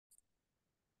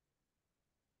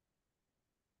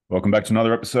Welcome back to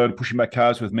another episode of Pushing Back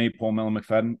Cars with me, Paul Mellon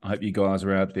McFadden. I hope you guys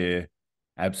are out there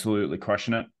absolutely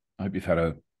crushing it. I hope you've had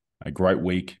a great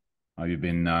week. I hope you've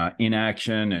been in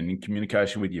action and in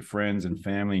communication with your friends and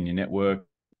family and your network,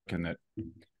 and that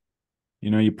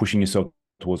you're pushing yourself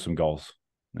towards some goals.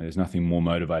 There's nothing more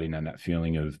motivating than that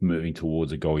feeling of moving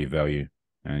towards a goal you value.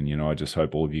 And I just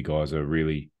hope all of you guys are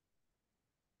really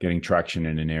getting traction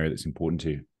in an area that's important to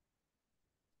you.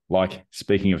 Like,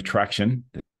 speaking of traction,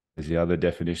 is the other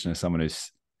definition of someone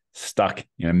who's stuck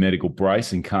in a medical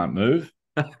brace and can't move.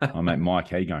 I'm at Mike.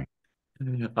 How you going?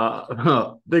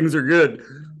 Things are good.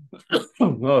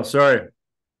 Oh, sorry.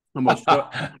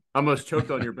 Almost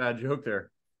choked on your bad joke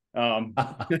there. No,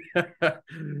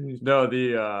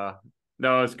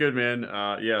 it's good, man.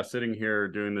 Yeah, sitting here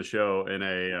doing the show in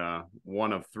a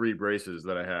one of three braces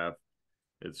that I have.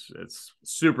 It's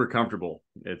super comfortable.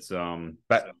 It's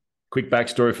Quick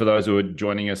backstory for those who are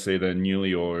joining us either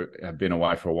newly or have been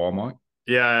away for a while, Mike.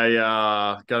 Yeah,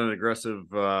 I got an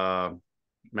aggressive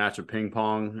match of ping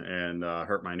pong and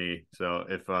hurt my knee. So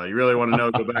if you really want to know,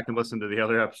 go back and listen to the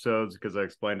other episodes because I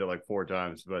explained it like 4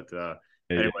 times. But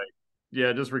anyway,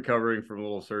 yeah, just recovering from a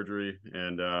little surgery,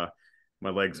 and my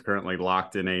leg's currently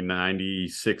locked in a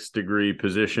 96-degree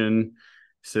position,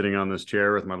 sitting on this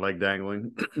chair with my leg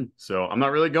dangling. So I'm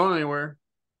not really going anywhere,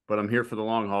 but I'm here for the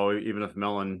long haul, even if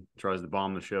Mellon tries to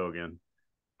bomb the show again.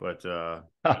 But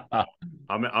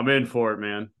I'm in for it,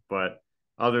 man. But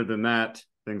other than that,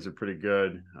 things are pretty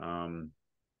good.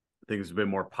 Things have been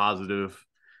more positive.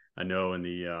 I know in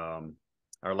the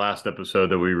our last episode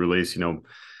that we released,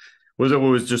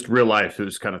 was just real life. It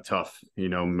was kind of tough.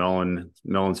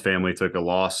 Mellon's family took a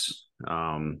loss,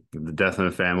 the death in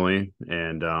the family,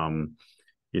 and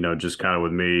just kind of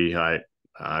with me,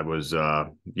 I was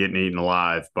getting eaten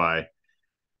alive by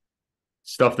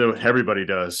stuff that everybody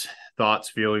does. Thoughts,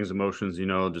 feelings, emotions,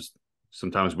 just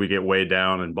sometimes we get weighed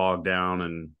down and bogged down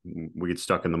and we get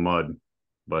stuck in the mud.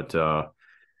 But,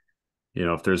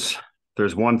 if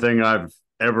there's one thing I've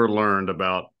ever learned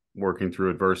about working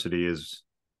through adversity is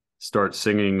start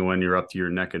singing when you're up to your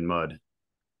neck in mud.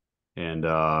 And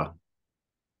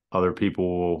other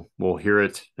people will hear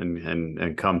it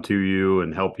and come to you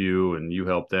and help you, and you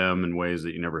help them in ways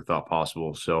that you never thought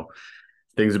possible. So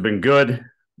things have been good.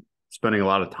 Spending a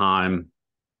lot of time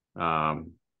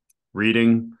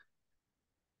reading,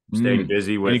 staying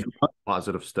busy with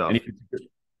positive stuff.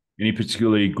 Any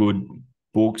particularly good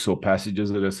books or passages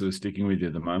that are sort of sticking with you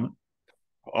at the moment?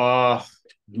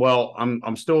 Well,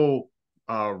 I'm still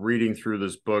reading through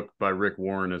this book by Rick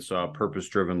Warren. It's Purpose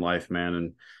Driven Life, man,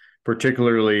 and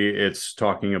particularly it's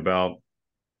talking about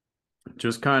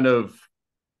just kind of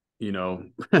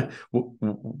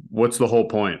what's the whole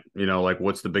point? Like,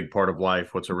 what's the big part of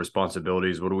life? What's our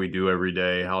responsibilities? What do we do every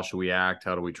day? How should we act?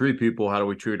 How do we treat people? How do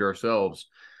we treat ourselves?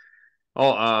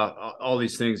 All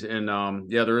these things. And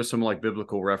there is some like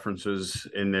biblical references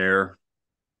in there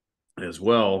as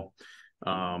well.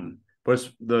 But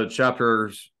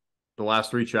the last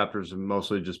 3 chapters have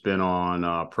mostly just been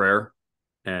on prayer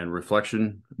and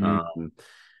reflection,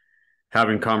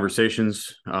 having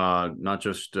conversations, not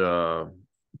just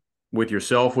with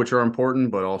yourself, which are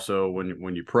important, but also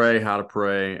when you pray, how to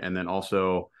pray, and then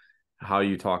also how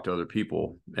you talk to other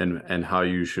people and how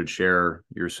you should share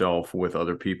yourself with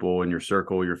other people in your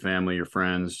circle, your family, your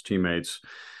friends, teammates,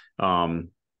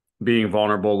 being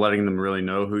vulnerable, letting them really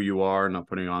know who you are, not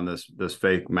putting on this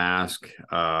fake mask,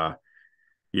 and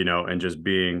just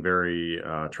being very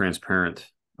transparent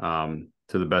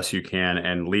to the best you can,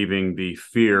 and leaving the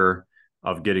fear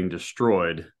of getting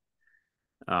destroyed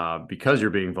because you're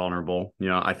being vulnerable.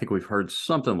 I think we've heard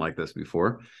something like this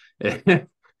before.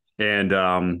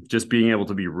 And just being able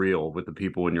to be real with the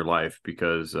people in your life,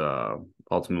 because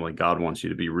ultimately God wants you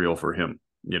to be real for him,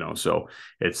 so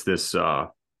it's this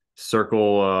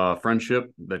circle friendship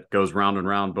that goes round and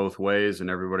round both ways, and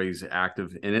everybody's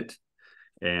active in it.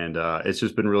 And it's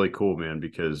just been really cool, man,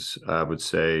 because I would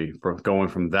say going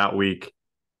from that week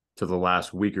to the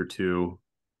last week or two,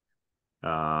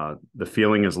 the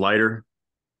feeling is lighter.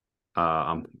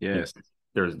 Yes.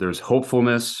 There's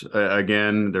hopefulness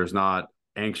again. There's not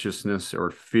anxiousness or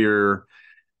fear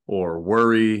or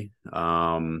worry.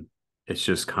 It's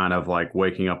just kind of like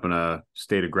waking up in a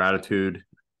state of gratitude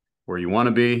where you want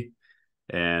to be,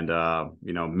 and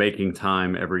making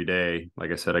time every day.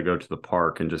 Like I said, I go to the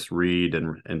park and just read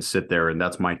and sit there, and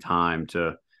that's my time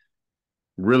to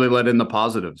really let in the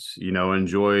positives,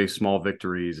 enjoy small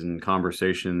victories and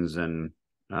conversations and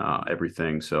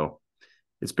everything. So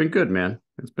it's been good, man.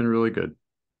 It's been really good.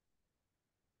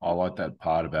 I like that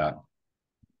part about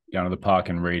going to the park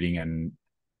and reading, and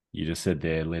you just said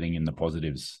there, letting in the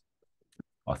positives.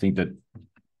 I think that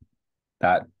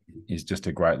that is just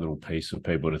a great little piece for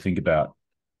people to think about.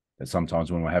 That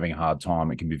sometimes when we're having a hard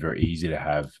time, it can be very easy to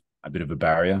have a bit of a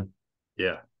barrier.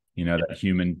 Yeah.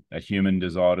 That human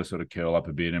desire to sort of curl up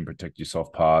a bit and protect your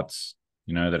soft parts,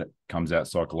 that it comes out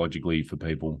psychologically for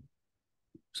people,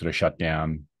 sort of shut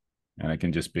down. And it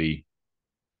can just make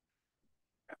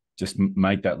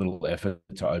that little effort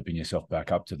to open yourself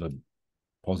back up to the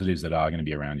positives that are going to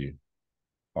be around you.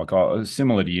 Like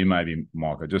similar to you, maybe,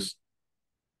 Mike,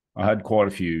 I had quite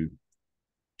a few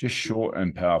just short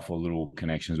and powerful little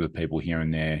connections with people here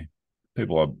and there,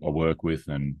 people I work with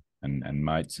and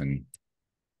mates and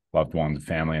loved ones,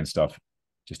 family and stuff,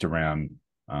 just around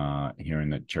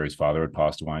hearing that Cherry's father had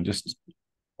passed away, and just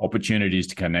opportunities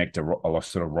to connect are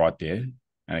sort of right there.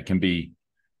 And it can be,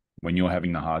 when you're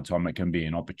having the hard time, it can be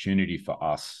an opportunity for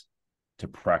us to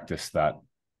practice that.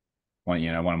 One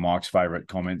of Mike's favorite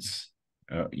comments,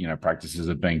 practices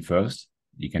of being first.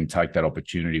 You can take that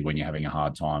opportunity when you're having a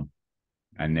hard time.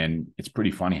 And then it's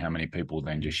pretty funny how many people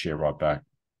then just share right back,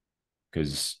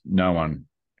 because no one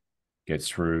gets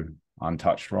through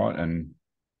untouched, right? And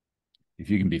if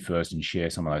you can be first and share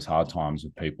some of those hard times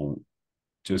with people,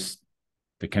 just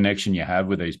the connection you have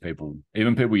with these people,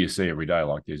 even people you see every day,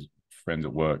 like there's friends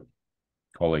at work,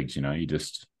 colleagues, you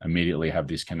just immediately have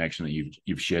this connection that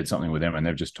you've shared something with them and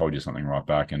they've just told you something right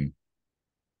back, and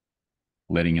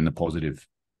letting in the positive.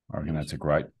 I reckon that's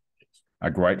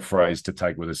a great phrase to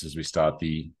take with us as we start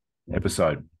the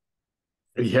episode.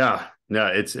 Yeah,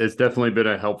 it's definitely been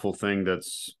a helpful thing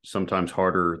that's sometimes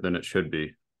harder than it should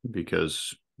be,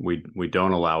 because we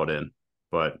don't allow it in,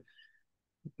 but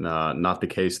not the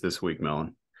case this week,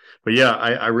 Melon. But yeah,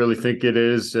 I really think it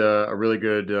is a really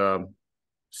good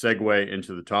segue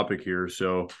into the topic here.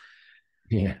 So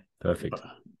yeah, perfect.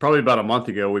 Probably about a month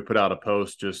ago, we put out a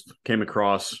post, just came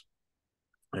across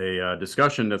a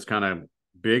discussion that's kind of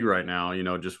big right now,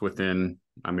 just within,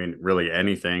 really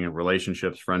anything,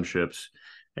 relationships, friendships,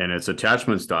 and it's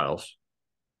attachment styles.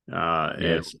 Yes.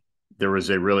 And there was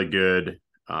a really good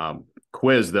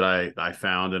quiz that I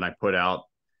found and I put out,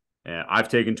 and I've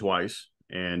taken twice,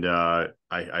 and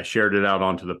I shared it out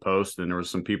onto the post, and there was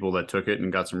some people that took it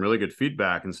and got some really good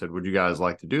feedback and said, would you guys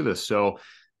like to do this? So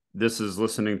this is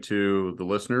listening to the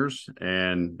listeners,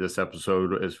 and this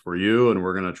episode is for you, and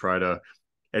we're going to try to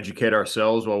educate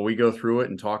ourselves while we go through it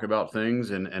and talk about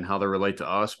things and how they relate to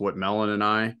us, what Melon and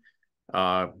I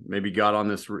maybe got on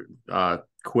this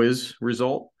quiz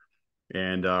result,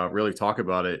 and really talk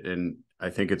about it. And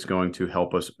I think it's going to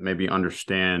help us maybe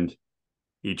understand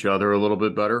each other a little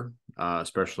bit better,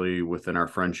 especially within our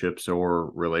friendships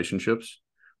or relationships.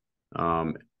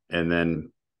 And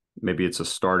then maybe it's a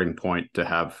starting point to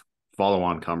have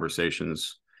follow-on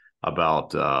conversations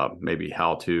about maybe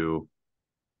how to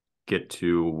get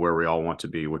to where we all want to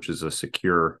be, which is a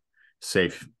secure,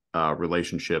 safe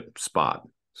relationship spot.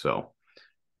 So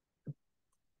can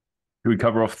we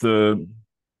cover off the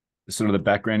sort of the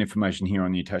background information here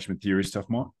on the attachment theory stuff,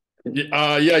 Mike?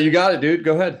 Yeah, you got it, dude.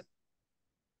 Go ahead.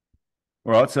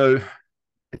 All right. So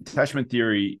attachment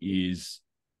theory is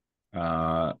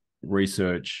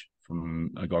research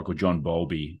from a guy called John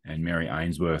Bowlby and Mary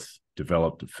Ainsworth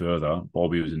developed further.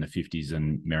 Bowlby was in the 50s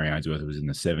and Mary Ainsworth was in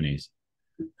the 70s.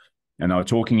 And they were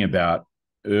talking about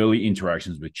early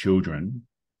interactions with children,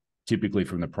 typically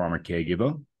from the primary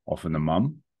caregiver, often the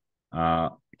mum,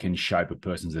 can shape a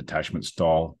person's attachment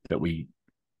style, that we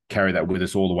carry that with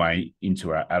us all the way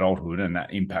into our adulthood, and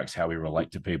that impacts how we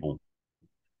relate to people.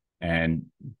 And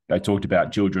they talked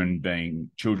about children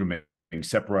being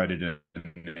separated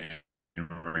and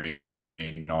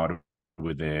reunited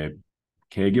with their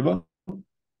caregiver,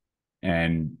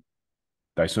 and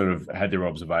they sort of had their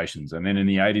observations. And then in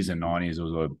the 80s and 90s, there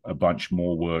was a bunch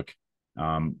more work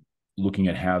looking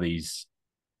at how these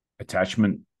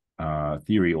attachment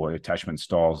theory or attachment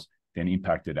styles then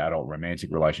impacted adult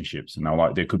romantic relationships. And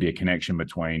there could be a connection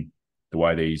between the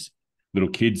way these little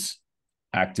kids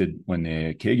acted when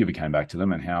their caregiver came back to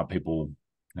them and how people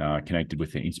connected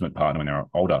with their intimate partner when they're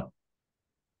older.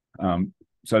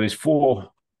 So there's four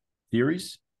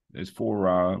theories. There's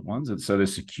four ones. So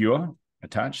there's secure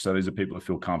attached. So these are people who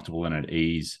feel comfortable and at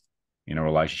ease in a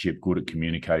relationship, good at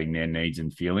communicating their needs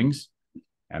and feelings,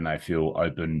 and they feel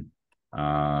open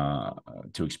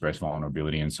to express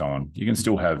vulnerability and so on. You can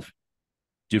still have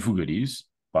difficulties,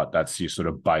 but that's your sort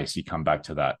of base. You come back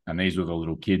to that. And these were the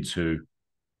little kids who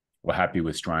were happy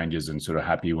with strangers and sort of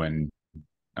happy when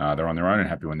they're on their own and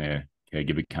happy when their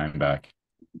caregiver came back.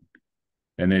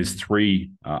 And there's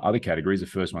three other categories. The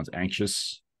first one's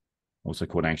anxious, also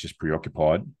called anxious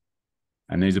preoccupied.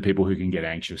 And these are people who can get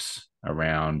anxious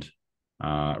around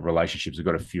relationships. They've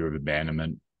got a fear of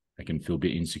abandonment. They can feel a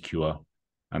bit insecure.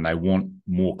 and they want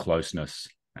more closeness.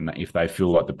 And if they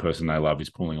feel like the person they love is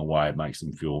pulling away, it makes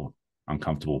them feel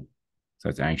uncomfortable. So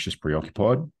it's anxious,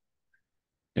 preoccupied.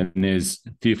 And there's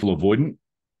fearful, avoidant.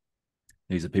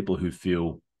 These are people who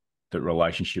feel that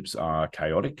relationships are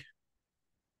chaotic.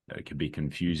 It can be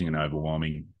confusing and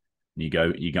overwhelming.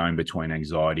 You're going between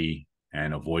anxiety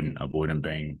and avoidant. Avoidant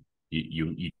being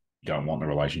you don't want the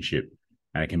relationship,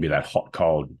 and it can be that hot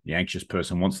cold. The anxious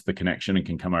person wants the connection and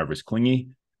can come over as clingy,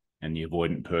 and the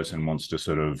avoidant person wants to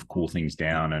sort of cool things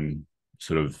down and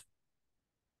sort of,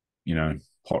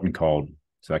 hot and cold.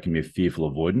 So that can be a fearful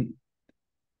avoidant.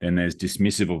 Then there's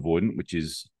dismissive avoidant, which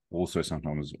is also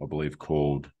sometimes, I believe,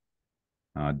 called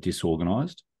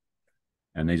disorganized.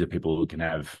 And these are people who can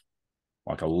have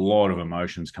like a lot of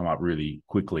emotions come up really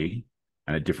quickly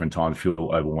and at different times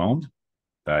feel overwhelmed.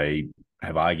 They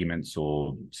have arguments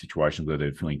or situations where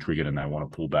they're feeling triggered and they want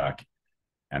to pull back.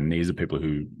 And these are people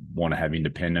who want to have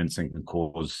independence and can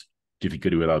cause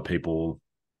difficulty with other people.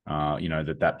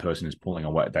 That person is pulling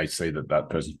away. They see that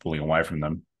person's pulling away from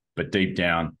them. But deep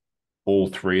down, all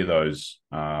three of those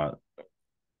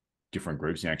different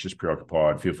groups, the anxious,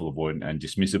 preoccupied, fearful avoidant, and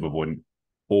dismissive avoidant,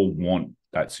 all want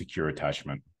that secure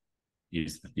attachment,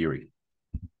 is the theory.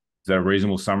 Is that a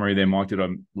reasonable summary there, Mike? Did I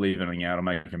leave anything out or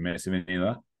make a mess of any of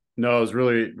that? No, it was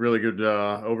really, really good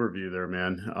overview there,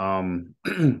 man.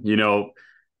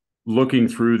 Looking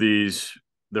through these,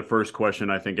 the first question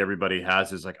I think everybody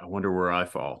has is like, I wonder where I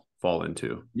fall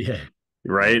into. Yeah.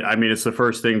 Right. I mean, it's the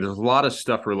first thing. There's a lot of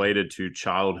stuff related to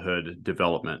childhood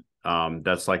development.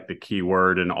 That's like the key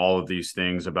word in all of these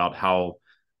things about how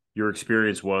your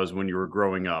experience was when you were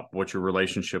growing up, what your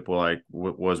relationship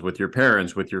was with your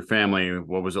parents, with your family,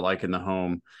 what was it like in the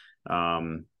home,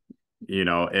 and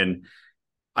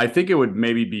I think it would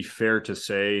maybe be fair to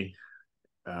say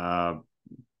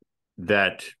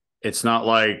that it's not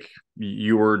like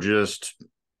you were just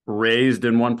raised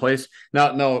in one place.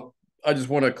 Now, no, I just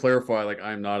want to clarify, like,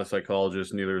 I'm not a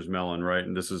psychologist, neither is Mellon, right?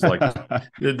 And this is like,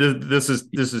 this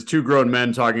is two grown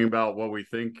men talking about what we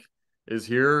think is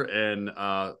here and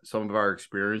some of our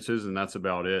experiences, and that's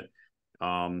about it.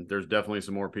 There's definitely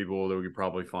some more people that we could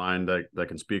probably find that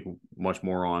can speak much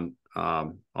more on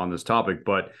this topic,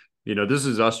 but this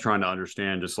is us trying to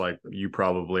understand, just like you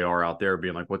probably are out there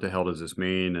being like, what the hell does this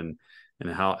mean? And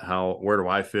how, where do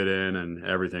I fit in and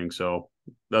everything. So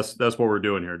that's what we're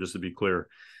doing here, just to be clear.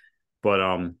 But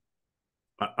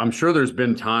I'm sure there's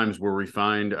been times where we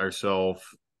find ourselves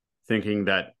thinking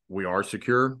that we are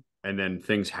secure, and then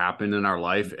things happen in our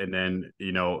life. And then,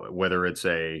 whether it's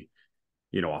a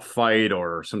fight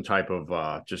or some type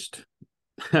of just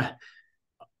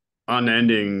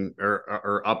unending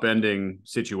or upending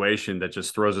situation that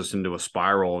just throws us into a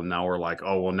spiral. And now we're like,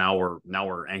 oh, well, now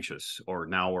we're anxious, or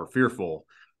now we're fearful.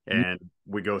 And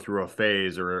we go through a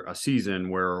phase or a season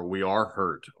where we are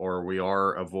hurt or we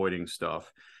are avoiding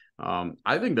stuff.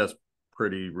 I think that's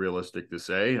pretty realistic to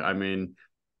say. I mean,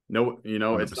 no,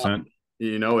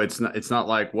 it's not, it's not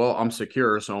like, well, I'm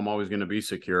secure, so I'm always going to be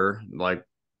secure. Like,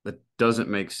 it doesn't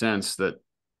make sense that,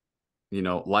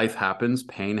 life happens,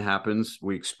 pain happens,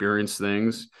 we experience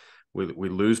things, we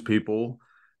lose people.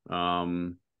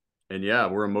 And yeah,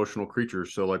 we're emotional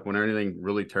creatures. So like when anything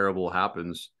really terrible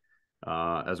happens,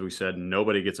 as we said,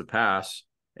 nobody gets a pass,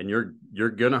 and you're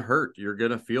gonna hurt, you're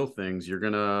gonna feel things, you're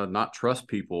gonna not trust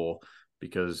people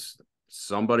because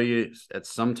somebody at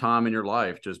some time in your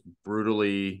life just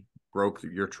brutally broke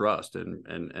your trust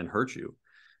and hurt you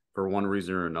for one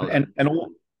reason or another. And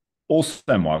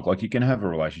also, Mike, like, you can have a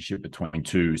relationship between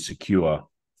two secure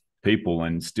people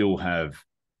and still have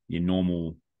your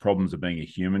normal problems of being a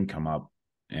human come up,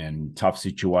 and tough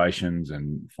situations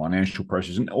and financial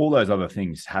pressures and all those other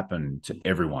things happen to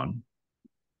everyone.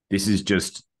 This is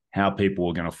just how people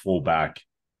are going to fall back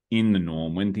in the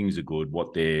norm when things are good,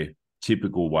 what their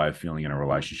typical way of feeling in a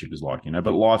relationship is like,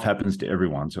 but life happens to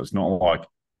everyone. So it's not like,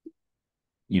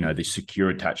 the secure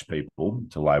attached people,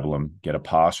 to label them, get a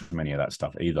pass from any of that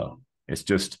stuff either. It's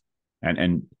just,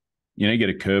 and you get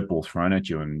a curveball thrown at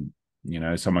you, and,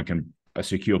 a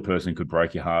secure person could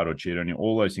break your heart or cheat on you.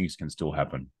 All those things can still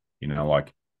happen.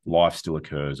 Like, life still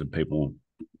occurs, and people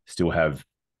still have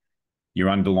your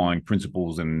underlying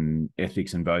principles and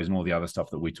ethics and values and all the other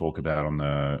stuff that we talk about on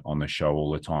the show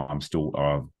all the time still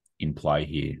are in play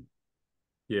here.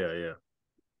 Yeah.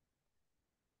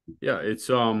 It's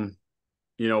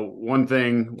one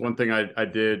thing I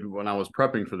did when I was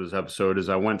prepping for this episode is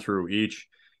I went through each,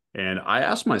 and I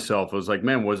asked myself, I was like,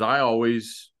 man, was I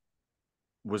always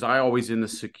in the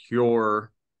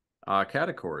secure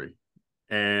category?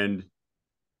 And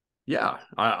yeah,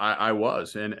 I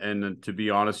was. And to be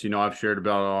honest, I've shared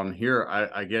about it on here.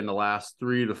 I again, the last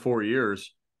 3 to 4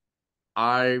 years,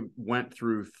 I went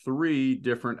through 3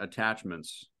 different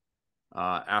attachments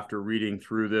after reading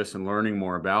through this and learning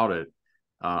more about it,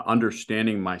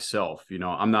 understanding myself.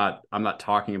 I'm not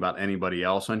talking about anybody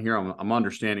else on here. I'm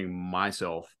understanding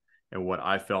myself and what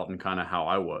I felt and kind of how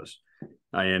I was.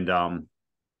 And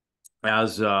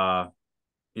as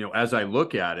as I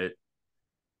look at it,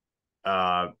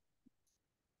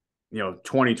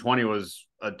 2020 was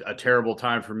a terrible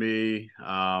time for me.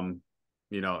 And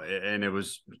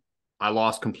I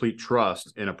lost complete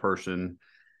trust in a person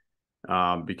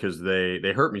because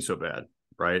they hurt me so bad,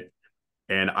 right?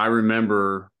 And I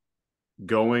remember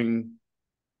going.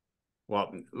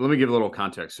 Well, let me give a little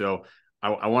context. So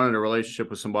I wanted a relationship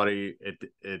with somebody.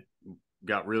 It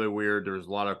got really weird. There was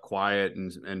a lot of quiet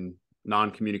and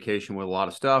non-communication with a lot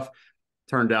of stuff.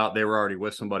 Turned out they were already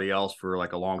with somebody else for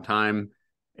like a long time,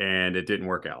 and it didn't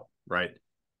work out, right?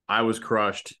 I was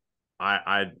crushed.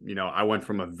 I went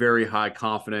from a very high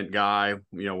confident guy,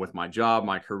 with my job,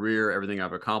 my career, everything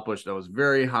I've accomplished. I was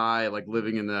very high, like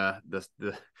living in the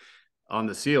on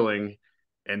the ceiling.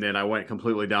 And then I went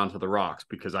completely down to the rocks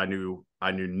because I knew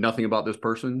nothing about this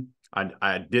person.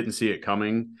 I didn't see it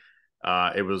coming.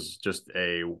 It was just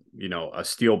a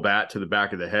steel bat to the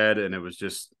back of the head. And it was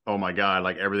just, oh my God,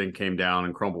 like everything came down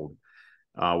and crumbled,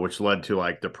 which led to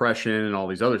like depression and all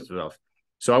these other stuff.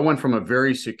 So I went from a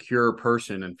very secure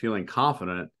person and feeling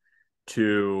confident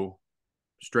to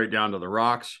straight down to the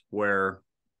rocks, where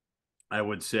I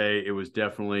would say it was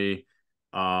definitely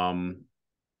the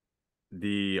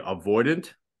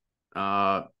avoidant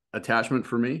attachment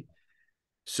for me.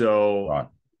 So Right.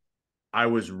 I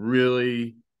was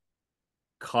really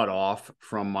cut off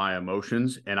from my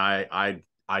emotions, and I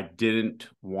didn't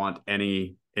want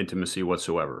any intimacy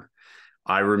whatsoever.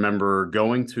 I remember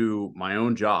going to my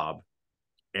own job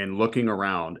and looking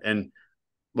around, and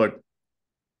look,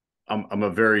 I'm a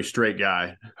very straight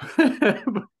guy.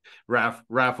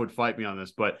 Raph would fight me on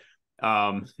this, but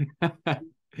I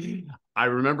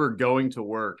remember going to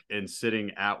work and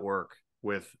sitting at work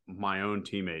with my own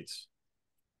teammates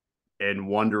and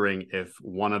wondering if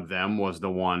one of them was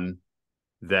the one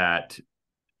that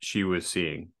she was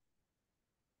seeing.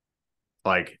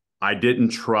 Like, I didn't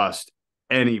trust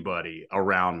anybody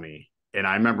around me. And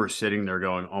I remember sitting there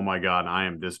going, oh my God, I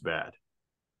am this bad.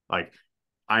 Like,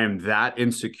 I am that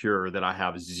insecure that I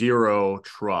have zero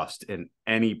trust in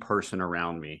any person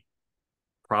around me,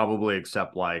 probably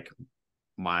except like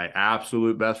my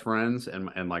absolute best friends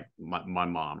and like my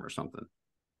mom or something.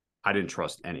 I didn't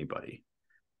trust anybody.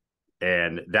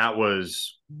 And that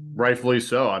was rightfully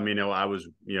so. I mean, I was,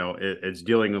 it's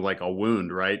dealing with like a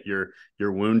wound, right? You're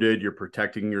wounded, you're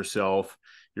protecting yourself,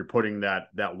 you're putting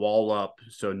that wall up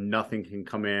so nothing can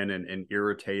come in and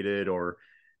irritate it or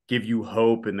give you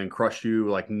hope and then crush you,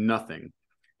 like nothing.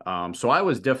 So I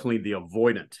was definitely the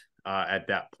avoidant at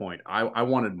that point. I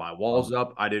wanted my walls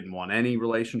up. I didn't want any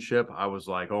relationship. I was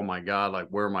like, oh my God, like,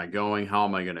 where am I going? How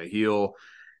am I going to heal?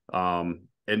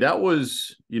 And that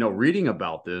was, reading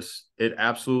about this, it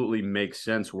absolutely makes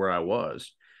sense where I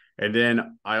was. And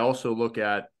then I also look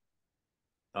at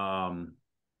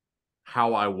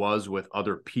how I was with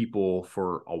other people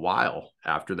for a while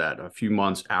after that, a few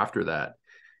months after that.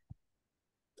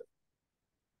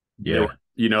 Yeah.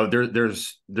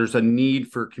 There's a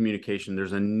need for communication.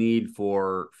 There's a need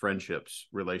for friendships,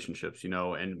 relationships,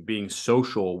 and being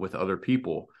social with other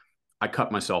people. I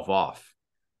cut myself off.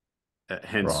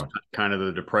 Hence, Right. kind of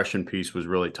the depression piece was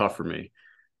really tough for me.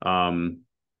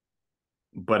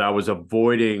 But I was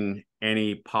avoiding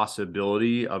any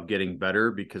possibility of getting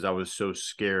better because I was so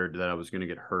scared that I was going to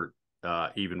get hurt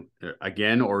even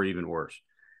again or even worse.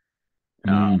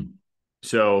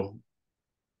 So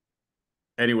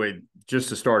anyway, just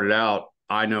to start it out,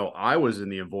 I know I was in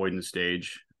the avoidance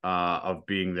stage of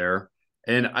being there.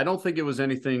 And I don't think it was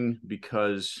anything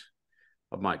because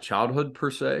of my childhood per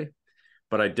se,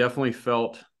 but I definitely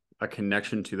felt a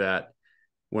connection to that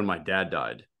when my dad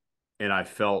died. And I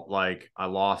felt like I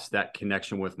lost that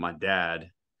connection with my dad,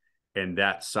 and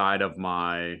that side of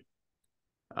my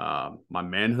my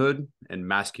manhood and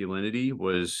masculinity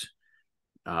was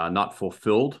not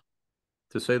fulfilled,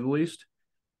 to say the least.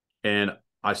 And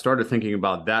I started thinking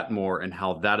about that more and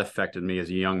how that affected me as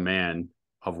a young man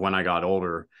of when I got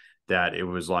older, that it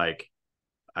was like,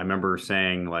 I remember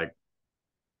saying like,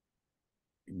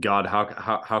 God,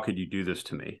 how could you do this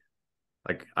to me?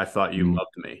 Like, I thought you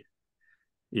loved me,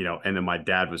 and then my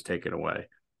dad was taken away.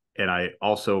 And I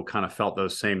also kind of felt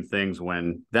those same things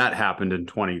when that happened in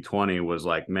 2020, was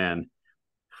like, man,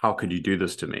 how could you do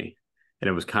this to me? And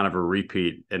it was kind of a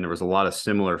repeat. And there was a lot of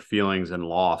similar feelings and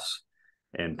loss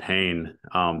and pain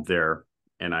there.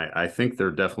 And I think they're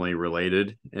definitely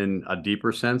related in a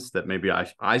deeper sense that maybe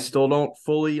I still don't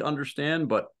fully understand,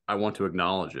 but I want to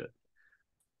acknowledge it.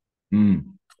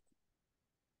 Mm.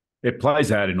 It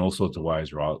plays out in all sorts of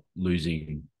ways, right?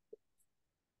 Losing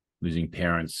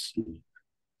parents.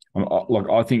 Like,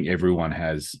 I think everyone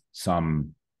has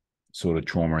some sort of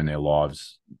trauma in their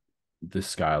lives. The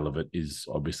scale of it is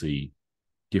obviously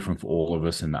different for all of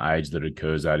us, and the age that it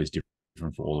occurs at is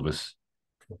different for all of us.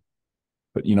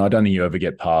 But, I don't think you ever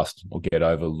get past or get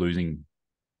over losing,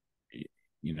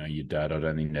 your dad. I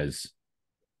don't think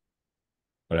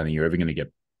you're ever going to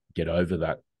get over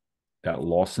that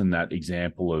loss and that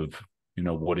example of,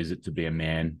 what is it to be a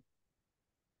man?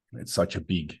 It's such a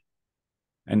big,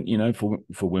 and,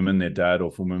 for women, their dad,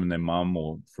 or for women, their mum,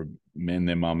 or for men,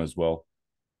 their mum as well,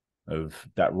 of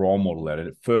that role model,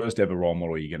 that first ever role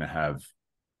model you're going to have.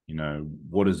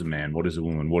 What is a man? What is a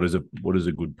woman? What is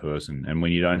a good person? And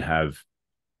when you don't have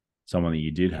someone that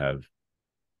you did have,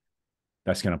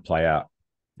 that's going to play out.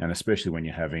 And especially when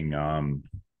you're having,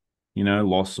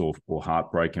 loss or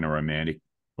heartbreak in a romantic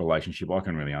relationship, I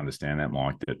can really understand that,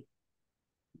 Mike,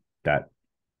 that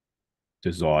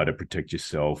desire to protect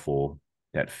yourself, or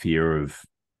that fear of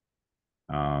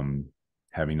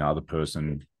having the other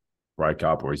person break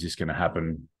up, or is this going to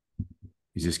happen?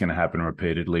 Is this going to happen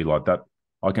repeatedly like that?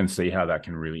 I can see how that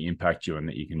can really impact you, and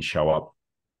that you can show up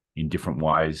in different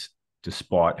ways,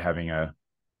 despite having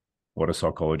what a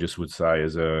psychologist would say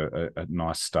is a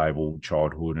nice, stable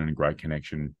childhood and a great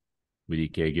connection with your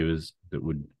caregivers. That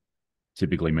would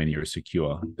typically mean you're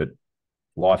secure. That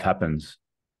life happens,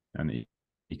 and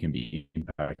you can be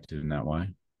impacted in that way.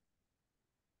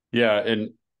 Yeah,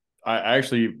 and I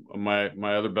actually, my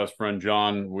other best friend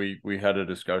John, we had a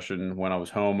discussion when I was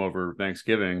home over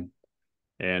Thanksgiving,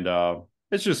 and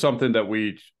it's just something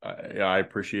that I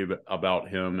appreciate about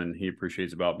him, and he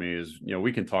appreciates about me, is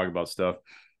we can talk about stuff.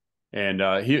 And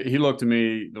he looked at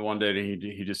me the one day, and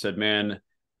he just said, "Man,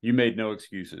 you made no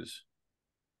excuses."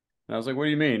 And I was like, "What do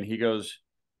you mean?" He goes,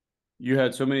 "You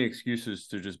had so many excuses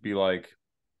to just be like,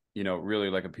 really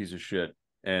like a piece of shit,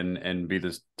 and be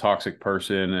this toxic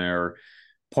person, or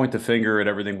point the finger at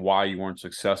everything why you weren't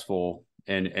successful,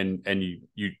 and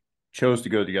you chose to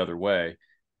go the other way."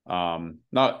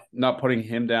 Not putting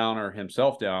him down or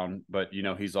himself down, but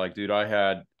he's like, "Dude, I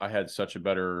had such a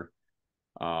better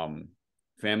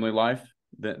family life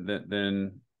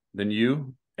than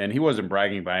you." And he wasn't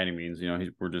bragging by any means.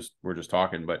 We're just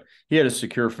talking, but he had a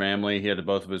secure family. He had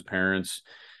both of his parents.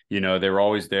 They were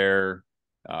always there.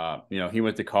 He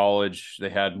went to college. They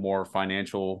had more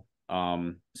financial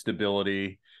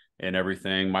stability and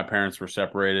everything. My parents were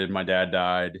separated. My dad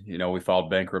died. We filed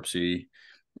bankruptcy.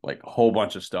 Like, a whole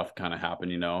bunch of stuff kind of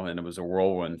happened, and it was a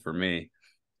whirlwind for me.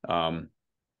 But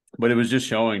it was just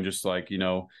showing, just like,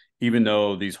 even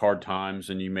though these hard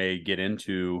times, and you may get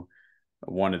into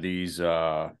one of these,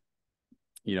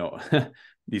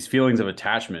 these feelings of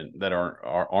attachment that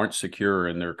aren't secure,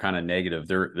 and they're kind of negative,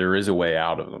 there is a way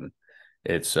out of them.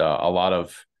 It's a lot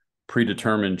of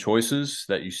predetermined choices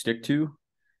that you stick to,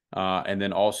 and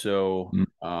then also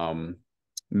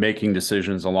making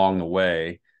decisions along the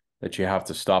way that you have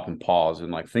to stop and pause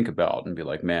and like think about, and be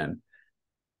like, man,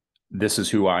 this is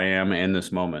who I am in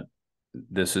this moment.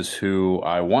 This is who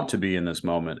I want to be in this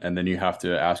moment. And then you have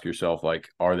to ask yourself, like,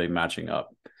 are they matching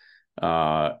up?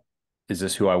 Is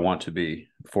this who I want to be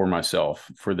for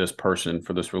myself, for this person,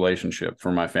 for this relationship,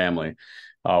 for my family,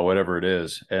 whatever it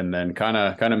is? And then kind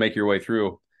of make your way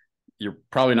through. You're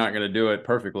probably not going to do it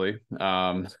perfectly,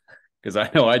 because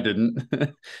I know I didn't,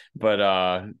 but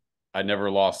I never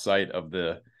lost sight of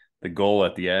the goal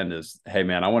at the end is, hey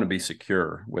man, I want to be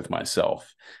secure with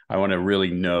myself. I want to really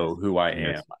know who I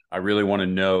am. Yes. I really want to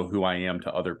know who I am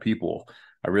to other people.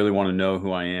 I really want to know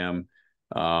who I am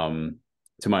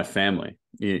to my family,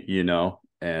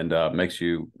 and makes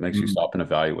you stop and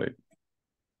evaluate.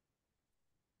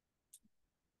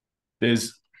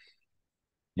 There's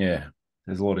a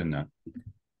lot in that. It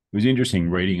was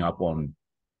interesting reading up on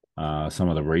some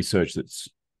of the research that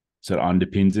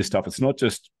underpins this stuff. It's not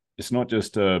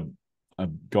just a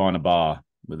guy in a bar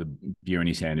with a beer in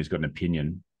his hand who's got an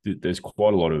opinion. There's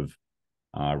quite a lot of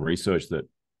research that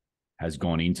has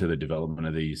gone into the development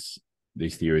of these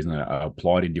theories, and are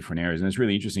applied in different areas. And it's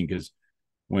really interesting because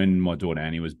when my daughter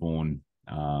Annie was born,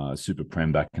 super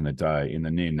prem back in the day, in the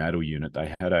neonatal unit,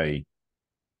 they had a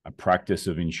practice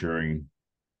of ensuring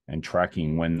and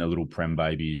tracking when the little prem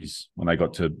babies, when they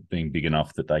got to being big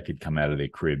enough that they could come out of their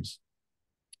cribs,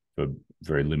 for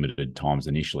very limited times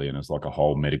initially, and it's like a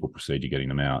whole medical procedure getting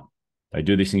them out. They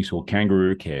do these things called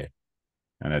kangaroo care,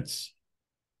 and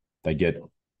they get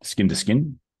skin to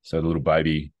skin. So the little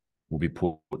baby will be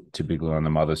put typically on the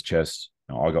mother's chest.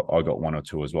 I got one or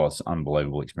two as well. It's an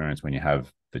unbelievable experience when you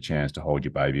have the chance to hold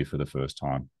your baby for the first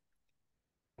time.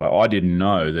 But I didn't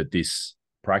know that this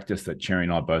practice that Cherry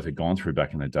and I both had gone through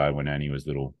back in the day when Annie was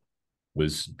little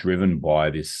was driven by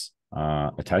this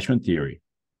attachment theory.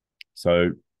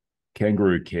 So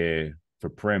kangaroo care for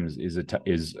prems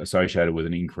is associated with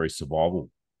an increased survival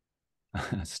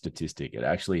statistic. It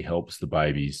actually helps the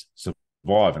babies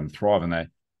survive and thrive. And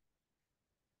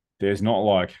there's not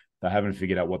like they haven't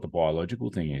figured out what the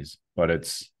biological thing is, but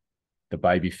it's the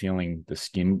baby feeling the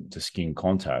skin to skin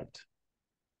contact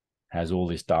has all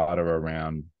this data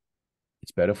around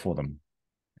it's better for them.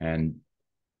 And,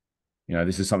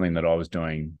 this is something that I was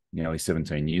doing nearly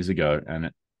 17 years ago,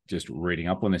 and just reading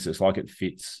up on this, it's like it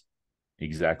fits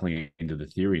exactly into the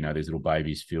theory. These little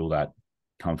babies feel that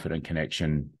comfort and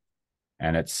connection,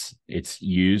 and it's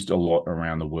used a lot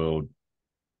around the world.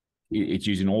 It's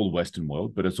used in all the Western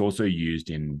world, but it's also used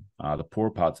in the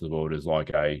poorer parts of the world as like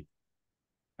a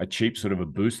cheap sort of a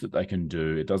boost that they can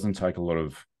do. It doesn't take a lot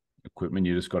of equipment.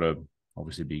 You just got to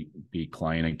obviously be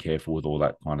clean and careful with all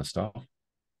that kind of stuff.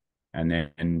 And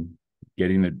then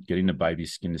getting the baby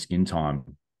skin to skin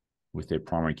time with their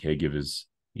primary caregivers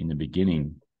in the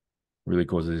beginning really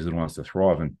causes these little ones to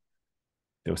thrive. And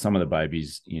there were some of the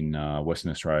babies in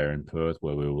Western Australia in Perth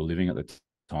where we were living at the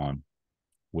time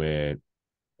where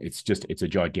it's a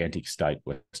gigantic state,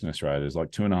 Western Australia. There's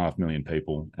like 2.5 million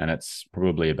people, and it's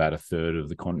probably about a third of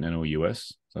the continental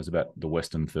US. So it's about the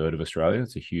western third of Australia.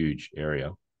 It's a huge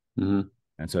area. Mm-hmm.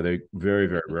 And so they're very,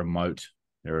 very remote.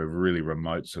 They're really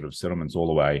remote sort of settlements all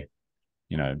the way,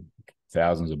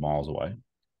 thousands of miles away.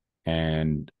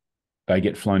 And they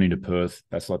get flown into Perth.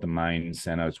 That's like the main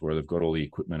centres where they've got all the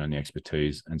equipment and the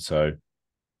expertise. And so,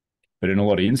 but in a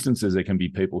lot of instances, there can be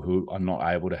people who are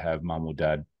not able to have mum or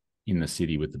dad in the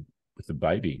city with the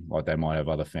baby. Like they might have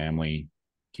other family,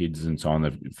 kids and so on,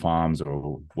 the farms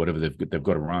or whatever they've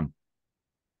got to run.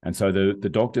 And so the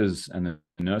doctors and the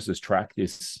nurses track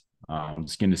this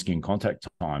skin to skin contact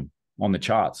time on the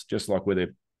charts, just like where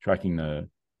they're tracking the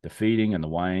feeding and the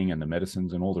weighing and the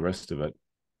medicines and all the rest of it.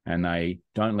 And they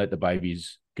don't let the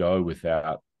babies go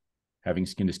without having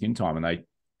skin to skin time. And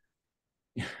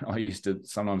I used to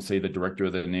sometimes see the director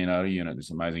of the neonatal unit,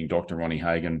 this amazing Dr. Ronnie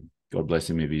Hagan, God bless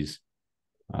him if he's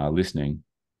listening,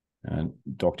 a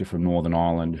doctor from Northern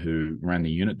Ireland who ran the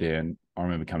unit there. And I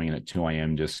remember coming in at 2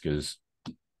 a.m. just because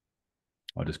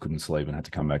I just couldn't sleep and had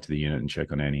to come back to the unit and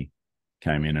check on Annie.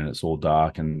 Came in and it's all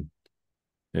dark, and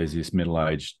there's this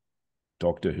middle-aged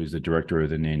doctor who's the director of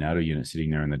the neonatal unit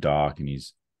sitting there in the dark, and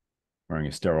he's wearing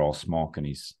a sterile smock, and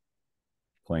he's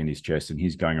cleaned his chest, and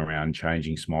he's going around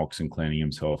changing smocks and cleaning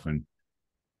himself and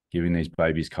giving these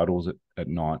babies cuddles at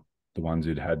night, the ones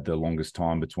who'd had the longest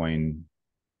time between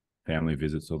family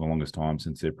visits or the longest time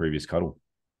since their previous cuddle.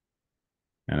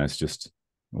 And it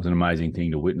was an amazing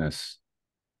thing to witness,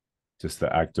 just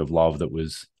the act of love that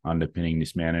was underpinning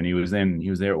this man. And he was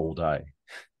there all day.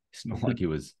 It's not like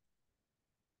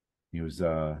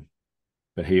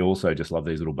but he also just loved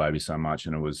these little babies so much.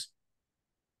 And it was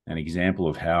an example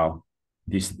of how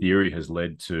this theory has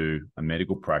led to a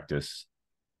medical practice.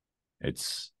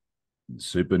 It's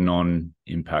super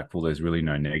non-impactful. There's really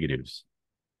no negatives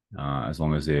as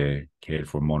long as they're cared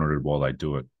for and monitored while they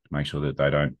do it to make sure that they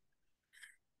don't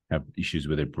have issues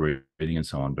with their breathing and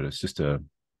so on. But it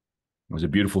was a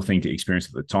beautiful thing to experience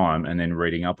at the time. And then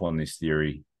reading up on this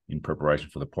theory in preparation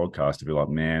for the podcast to be like,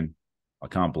 man, I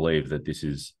can't believe that this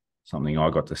is something I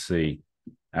got to see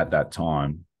at that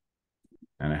time.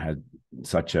 And it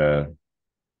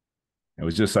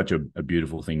was just such a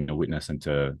beautiful thing to witness and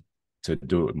to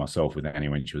do it myself with Annie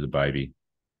when she was a baby.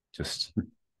 Just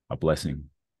a blessing.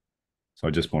 So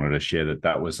I just wanted to share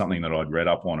that was something that I'd read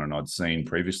up on and I'd seen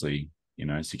previously,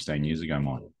 16 years ago,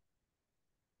 Mike.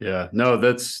 Yeah, no,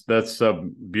 that's a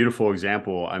beautiful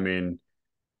example. I mean,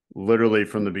 literally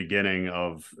from the beginning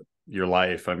of your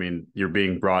life, I mean, you're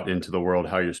being brought into the world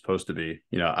how you're supposed to be.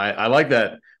 I like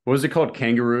that. What was it called?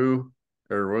 Kangaroo,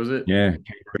 or what was it? Yeah,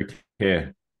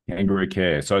 kangaroo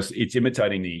care. So it's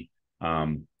imitating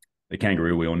the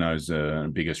kangaroo we all know is a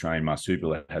big Australian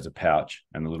marsupial that has a pouch,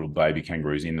 and the little baby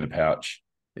kangaroo's in the pouch.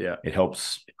 Yeah, it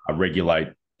helps regulate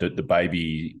the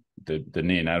baby. The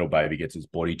neonatal baby gets its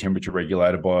body temperature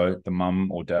regulated by the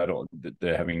mum or dad that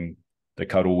they're having the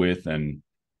cuddle with, and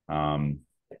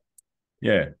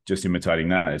just imitating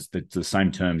that. It's the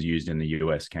same terms used in the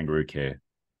US, kangaroo care.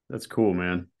 That's cool,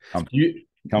 man.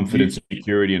 Comfort and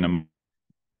security and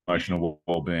emotional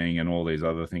well-being and all these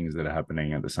other things that are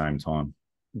happening at the same time.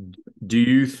 Do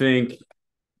you think,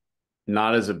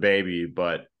 not as a baby,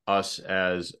 but us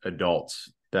as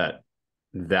adults, that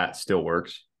still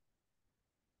works?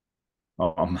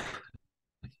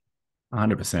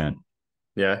 100%.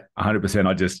 Yeah.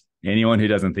 100%. Anyone who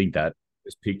doesn't think that,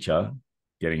 just picture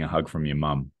getting a hug from your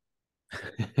mum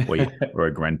or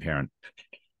a grandparent.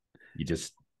 You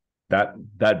just, that,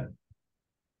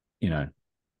 you know,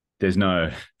 there's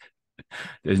no,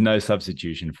 there's no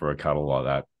substitution for a cuddle like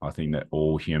that. I think that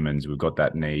all humans, we've got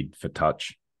that need for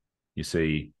touch. You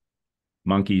see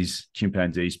monkeys,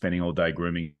 chimpanzees spending all day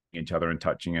grooming each other and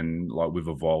touching, and like we've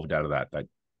evolved out of that.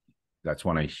 That's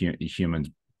one of humans.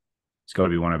 It's got to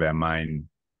be one of our main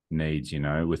needs.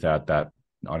 Without that,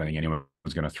 I don't think anyone's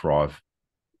going to thrive.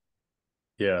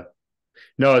 Yeah.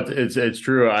 No, it's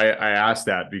true. I asked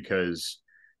that because,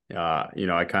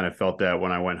 I kind of felt that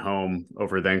when I went home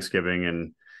over Thanksgiving,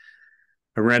 and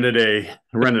I rented a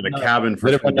cabin for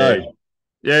Let 3 days. everyone know.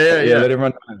 Yeah. Let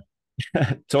everyone know.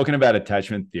 Talking about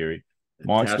attachment theory,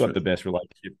 Mike's got the best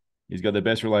relationship. He's got the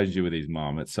best relationship with his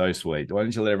mom. It's so sweet. Why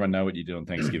don't you let everyone know what you do on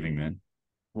Thanksgiving, man?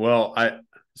 Well,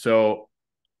 so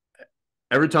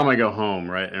every time I go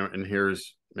home, right, and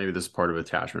here's maybe this is part of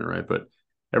attachment, right? But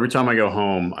every time I go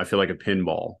home, I feel like a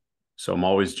pinball. So I'm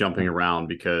always jumping around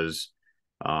because,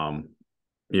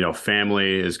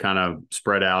 family is kind of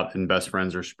spread out and best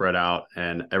friends are spread out.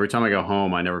 And every time I go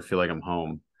home, I never feel like I'm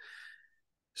home.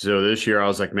 So this year I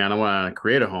was like, man, I want to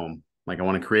create a home. Like I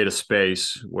want to create a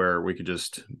space where we could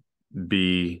just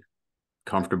be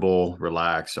comfortable,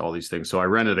 relax, all these things. So I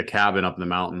rented a cabin up in the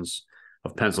mountains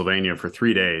of Pennsylvania for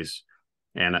 3 days.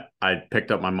 And I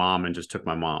picked up my mom and just took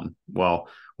my mom. Well,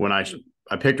 when I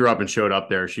picked her up and showed up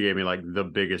there, she gave me like the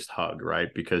biggest hug, right?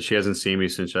 Because she hasn't seen me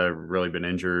since I've really been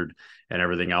injured and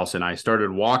everything else. And I started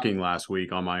walking last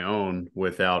week on my own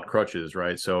without crutches,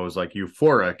 right? So it was like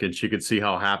euphoric, and she could see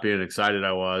how happy and excited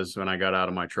I was when I got out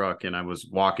of my truck and I was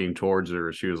walking towards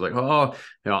her. She was like, oh,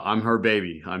 I'm her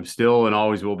baby. I'm still and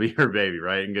always will be her baby,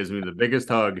 right? And gives me the biggest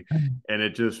hug. And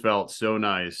it just felt so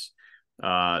nice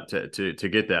to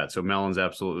get that. So Melon's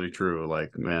absolutely true.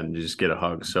 Like, man, you just get a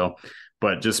hug. So,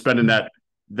 but just spending that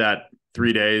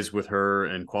 3 days with her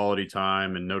and quality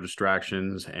time and no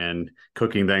distractions, and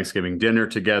cooking Thanksgiving dinner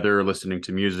together, listening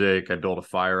to music. I built a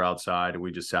fire outside and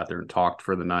we just sat there and talked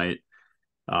for the night.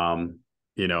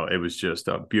 It was just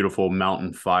a beautiful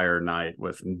mountain fire night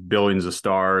with billions of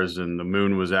stars, and the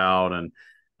moon was out, and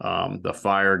the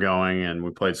fire going, and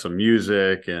we played some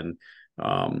music, and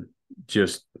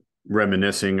just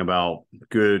reminiscing about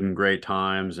good and great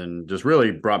times, and just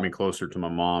really brought me closer to my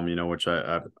mom, which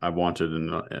I wanted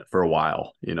for a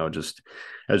while, just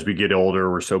as we get older,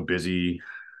 we're so busy,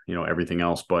 everything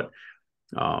else. But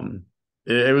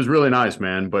it was really nice,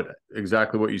 man. But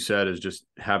exactly what you said is just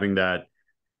having that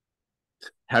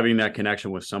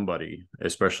connection with somebody,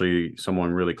 especially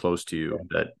someone really close to you,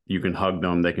 that you can hug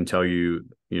them. They can tell you,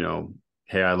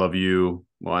 hey, I love you.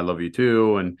 Well, I love you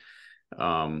too.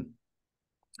 And,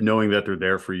 knowing that they're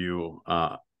there for you.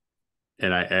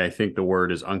 And I think the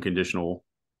word is unconditional,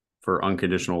 for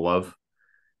unconditional love,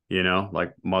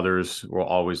 like mothers will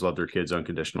always love their kids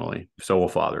unconditionally. So will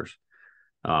fathers.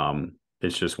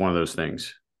 It's just one of those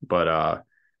things, but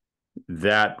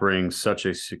that brings such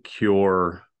a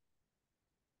secure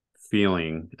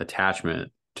feeling,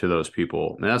 attachment to those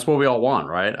people. And that's what we all want,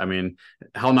 right? I mean,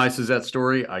 how nice is that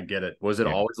story? I get it. Was it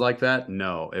always like that?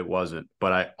 No, it wasn't,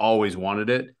 but I always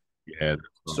wanted it. Yeah.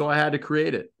 So I had to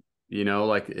create it,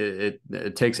 like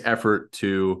it takes effort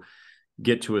to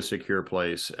get to a secure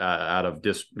place out of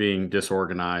being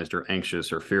disorganized or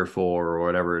anxious or fearful or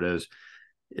whatever it is.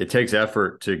 It takes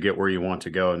effort to get where you want to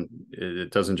go, and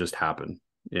it doesn't just happen,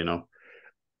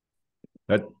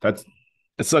 That's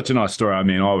such a nice story. I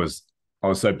mean, I was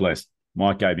so blessed.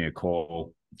 Mike gave me a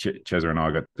call. Cheza and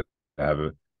I got to have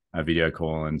a video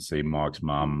call and see Mike's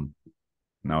mum.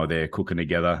 And they were there cooking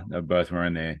together. They both were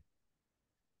in their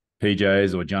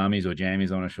PJs or jammies or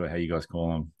jammies. I'm not sure how you guys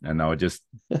call them. And they were just,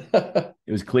 it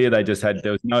was clear they just had,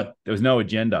 there was no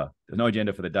agenda. There's no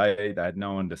agenda for the day. They had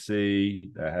no one to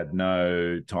see. They had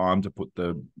no time to put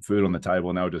the food on the table.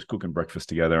 And they were just cooking breakfast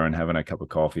together and having a cup of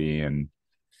coffee. And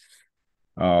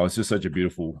it's just such a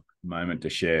beautiful moment to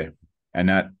share. And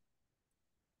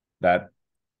that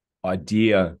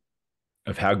idea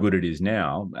of how good it is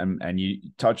now, and you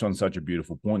touch on such a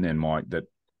beautiful point then, Mike, that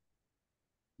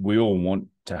we all want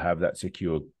to have that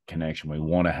secure connection. We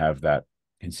want to have that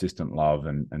consistent love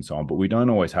and so on, but we don't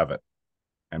always have it.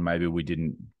 And maybe we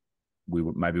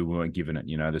weren't given it,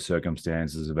 the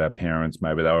circumstances of our parents,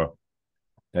 maybe they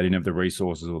didn't have the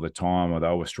resources or the time, or they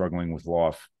were struggling with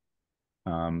life.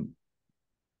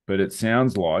 But it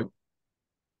sounds like,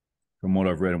 from what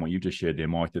I've read and what you've just shared there,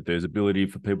 Mike, that there's ability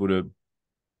for people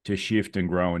to shift and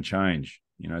grow and change,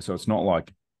 so it's not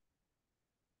like,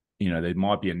 there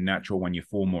might be a natural one you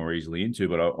fall more easily into,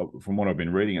 but from what I've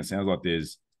been reading, it sounds like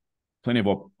there's plenty of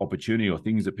opportunity or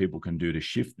things that people can do to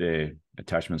shift their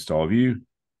attachment style view.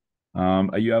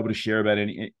 Are you able to share about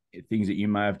any things that you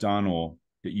may have done or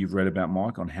that you've read about,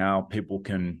 Mike, on how people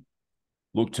can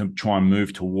look to try and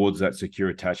move towards that secure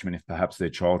attachment if perhaps their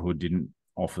childhood didn't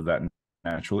offer that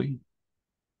naturally?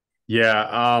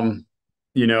 Yeah.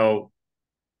 You know,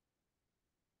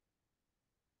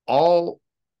 all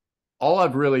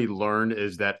I've really learned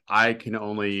is that I can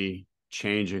only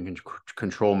change and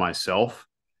control myself.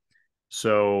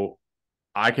 So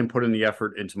I can put in the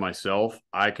effort into myself.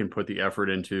 I can put the effort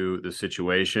into the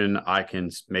situation. I can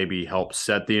maybe help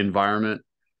set the environment,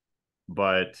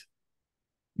 but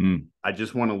I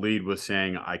just want to lead with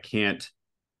saying I can't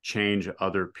change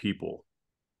other people.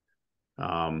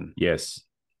 Yes.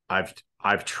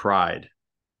 I've tried.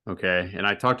 Okay. And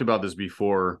I talked about this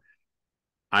before.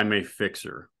 I'm a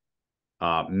fixer.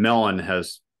 Mellon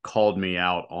has called me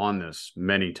out on this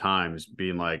many times,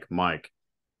 being like, Mike,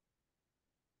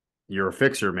 you're a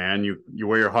fixer, man. You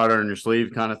wear your heart on your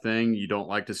sleeve kind of thing. You don't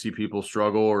like to see people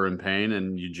struggle or in pain,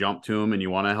 and you jump to them and you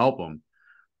want to help them.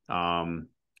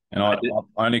 And I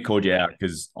only called you out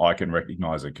because I can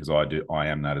recognize it because I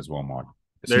am that as well, Mike.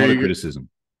 It's not a criticism.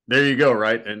 There you go,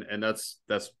 right? And that's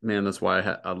man, that's why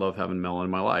I love having Mellon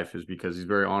in my life, is because he's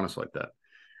very honest like that.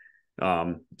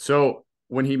 So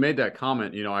when he made that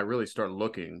comment, I really started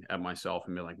looking at myself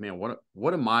and be like, man,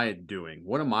 what am I doing?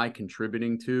 What am I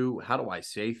contributing to? How do I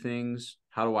say things?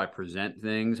 How do I present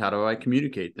things? How do I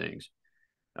communicate things?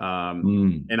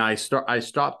 And I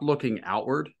stopped looking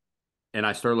outward and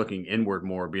I started looking inward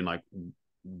more, being like,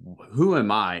 who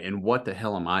am I and what the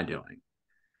hell am I doing?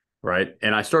 Right.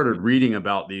 And I started reading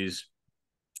about these,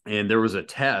 and there was a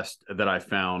test that I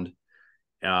found.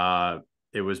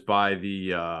 It was by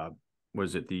the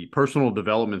Personal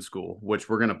Development School, which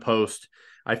we're going to post.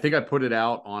 I think I put it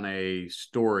out on a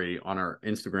story on our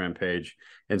Instagram page,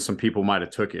 and some people might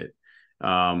have took it,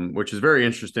 which is very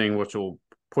interesting, which will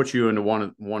put you into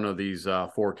one of these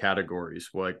 4 categories,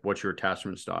 like what's your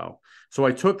attachment style. So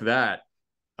I took that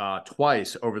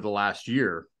twice over the last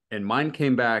year, and mine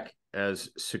came back as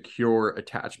secure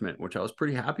attachment, which I was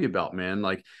pretty happy about, man.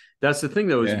 Like, that's the thing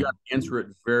though, is you got to answer it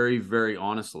very, very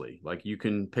honestly. Like, you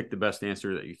can pick the best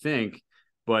answer that you think,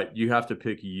 but you have to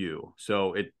pick you.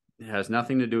 So it has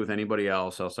nothing to do with anybody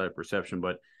else outside of perception,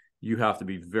 but you have to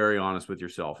be very honest with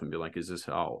yourself and be like, is this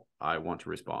how I want to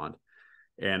respond?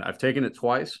 And I've taken it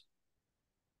twice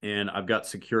and I've got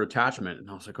secure attachment. And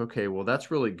I was like, okay, well,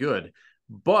 that's really good.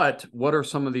 But what are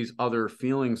some of these other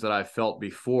feelings that I felt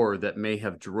before that may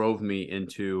have drove me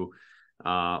into,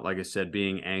 like I said,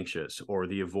 being anxious or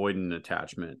the avoidant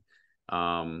attachment?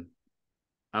 I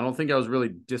don't think I was really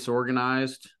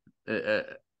disorganized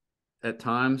at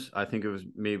times. I think it was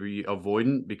maybe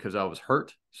avoidant because I was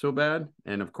hurt so bad.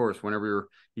 And of course, whenever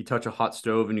you touch a hot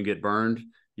stove and you get burned,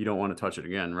 you don't want to touch it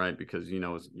again, right? Because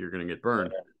you're going to get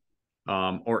burned.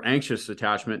 Or anxious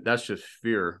attachment, that's just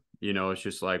fear. It's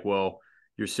just like, well,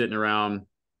 you're sitting around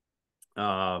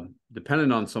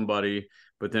dependent on somebody,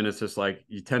 but then it's just like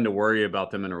you tend to worry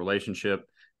about them in a relationship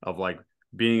of like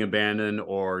being abandoned,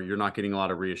 or you're not getting a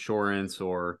lot of reassurance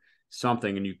or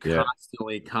something, and you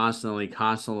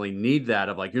constantly need that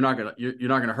of like, you're not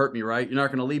gonna hurt me, right? You're not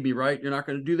gonna leave me, right? You're not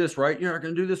gonna do this, right? You're not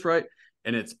gonna do this, right?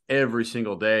 And it's every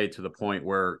single day, to the point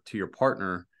where to your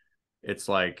partner, it's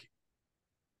like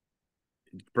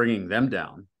bringing them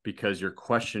down because you're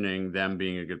questioning them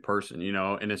being a good person,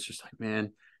 and it's just like,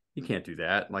 man, you can't do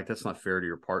that. Like, that's not fair to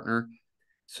your partner.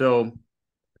 So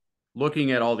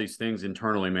looking at all these things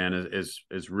internally, man,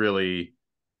 is really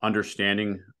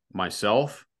understanding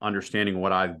myself, understanding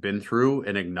what I've been through,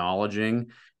 and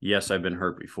acknowledging, yes, I've been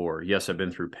hurt before. Yes, I've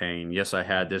been through pain. Yes, I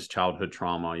had this childhood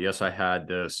trauma. Yes, I had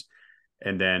this.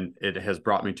 And then it has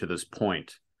brought me to this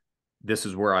point. This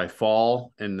is where I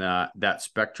fall in that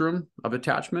spectrum of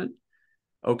attachment.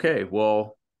 Okay,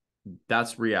 well,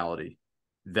 that's reality.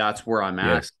 That's where I'm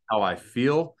at, how I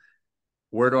feel.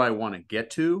 Where do I want to get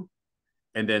to?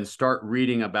 And then start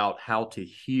reading about how to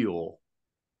heal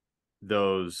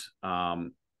those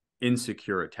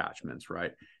insecure attachments,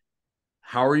 right?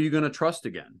 How are you going to trust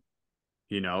again?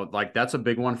 Like, that's a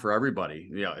big one for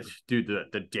everybody. Dude,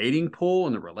 the dating pool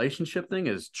and the relationship thing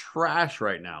is trash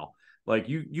right now. Like,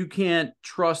 you can't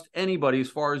trust anybody as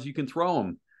far as you can throw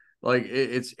them. Like,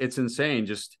 it's insane.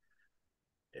 Just,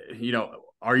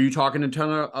 are you talking to a ton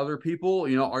of other people?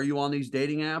 Are you on these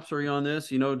dating apps? Are you on this?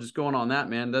 Just going on that,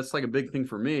 man. That's like a big thing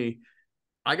for me.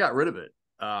 I got rid of it.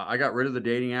 I got rid of the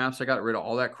dating apps. I got rid of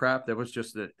all that crap. That was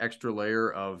just an extra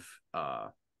layer of,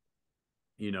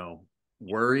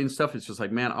 worry and stuff. It's just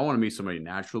like, man, I want to meet somebody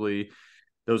naturally.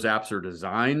 Those apps are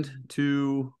designed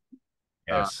to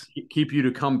Yes. keep you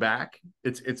to come back.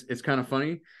 It's kind of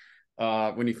funny.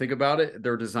 When you think about it,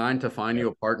 they're designed to find you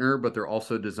a partner, but they're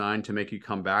also designed to make you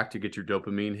come back to get your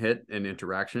dopamine hit and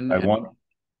interaction. They don't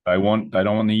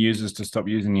want the users to stop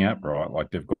using the app, right? Like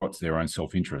they've got their own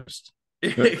self-interest.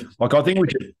 Like I think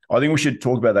we should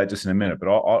talk about that just in a minute, but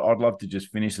I'd love to just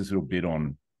finish this little bit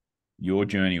on your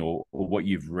journey or what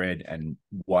you've read and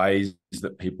ways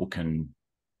that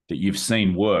that you've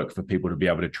seen work for people to be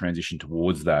able to transition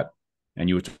towards that. And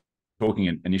you were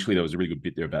talking initially, there was a really good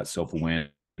bit there about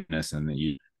self-awareness and that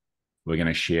you were going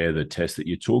to share the test that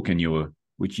you took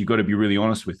which you got to be really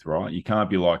honest with, right? You can't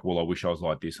be like, well, I wish I was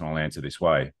like this and I'll answer this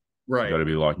way. Right. You got to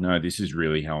be like, no, this is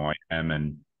really how I am.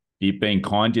 And being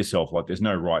kind to yourself, like there's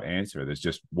no right answer. There's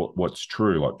just what's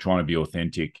true, like trying to be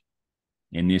authentic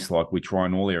in this, like we try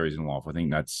in all areas in life. I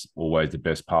think that's always the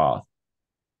best path.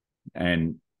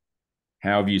 And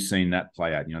how have you seen that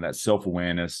play out? That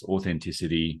self-awareness,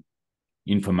 authenticity,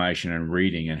 information and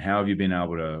reading, and how have you been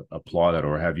able to apply that,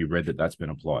 or have you read that that's been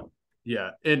applied?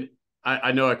 Yeah. And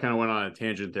I know I kind of went on a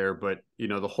tangent there, but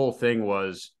the whole thing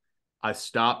was I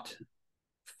stopped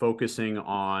focusing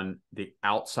on the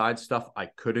outside stuff I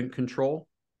couldn't control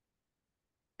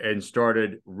and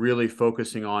started really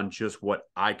focusing on just what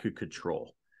I could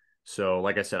control. So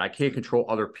like I said, I can't control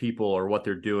other people or what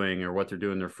they're doing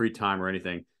in their free time or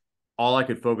anything. All I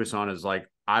could focus on is like,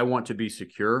 I want to be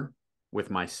secure with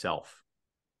myself.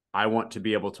 I want to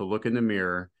be able to look in the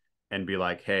mirror and be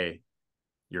like, hey,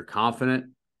 you're confident,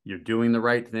 you're doing the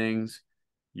right things,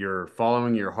 you're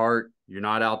following your heart, you're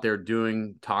not out there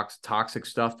doing toxic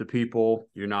stuff to people,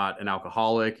 you're not an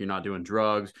alcoholic, you're not doing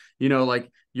drugs, like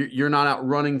you're not out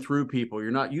running through people,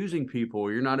 you're not using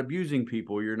people, you're not abusing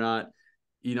people, you're not,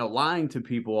 lying to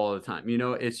people all the time.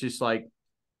 It's just like,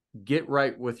 get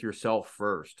right with yourself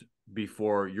first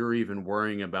before you're even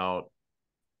worrying about,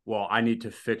 well, I need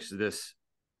to fix this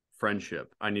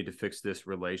friendship, I need to fix this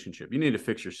relationship. You need to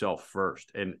fix yourself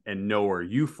first and know where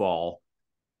you fall.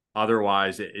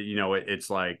 Otherwise,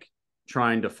 it's like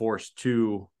trying to force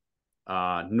two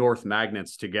north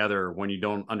magnets together when you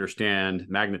don't understand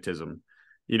magnetism.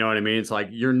 You know what I mean? It's like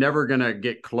you're never gonna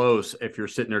get close if you're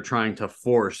sitting there trying to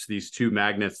force these two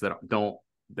magnets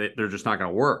they're just not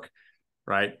gonna work,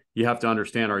 right? You have to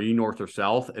understand, are you north or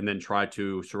south, and then try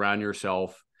to surround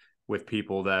yourself with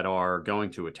people that are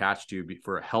going to attach to you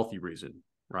for a healthy reason,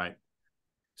 right?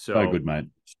 So good, mate.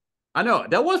 I know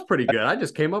that was pretty good. I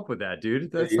just came up with that,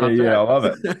 dude. That's yeah, I love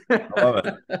it. I love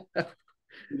it.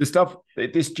 The stuff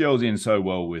this gels in so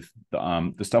well with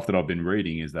the stuff that I've been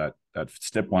reading is that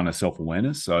step one is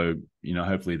self-awareness. So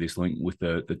hopefully this link with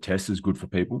the test is good for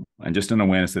people, and just an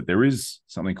awareness that there is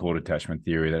something called attachment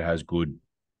theory that has good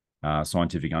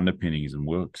scientific underpinnings and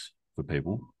works for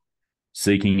people.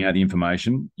 Seeking out the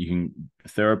information, you can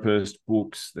therapist,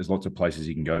 books, there's lots of places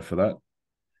you can go for that.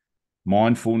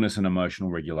 Mindfulness and emotional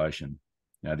regulation.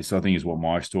 Now, this I think is what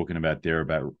Mike's talking about there,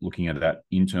 about looking at that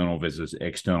internal versus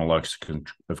external locus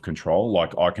of control.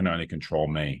 Like I can only control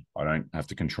me. I don't have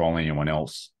to control anyone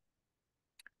else.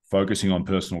 Focusing on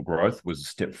personal growth was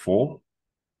step 4.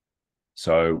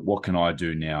 So what can I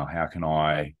do now? How can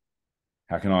I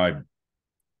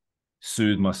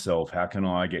soothe myself? How can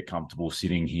I get comfortable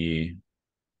sitting here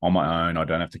on my own? I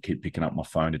don't have to keep picking up my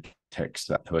phone to text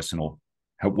that person or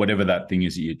whatever that thing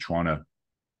is that you're trying to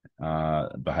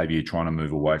behavior you're trying to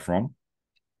move away from.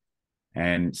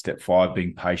 And step 5,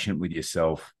 being patient with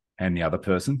yourself and the other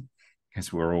person,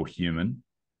 because we're all human.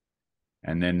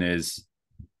 And then there's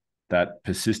that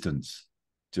persistence.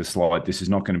 Just like this is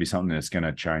not going to be something that's going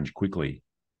to change quickly.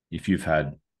 If you've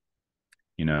had,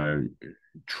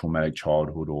 traumatic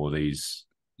childhood or these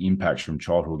impacts from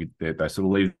childhood, they sort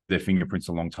of leave their fingerprints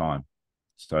a long time.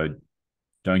 So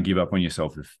don't give up on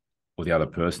yourself or the other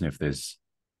person if this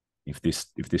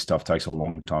stuff takes a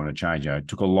long time to change. It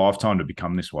took a lifetime to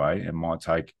become this way. It might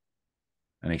take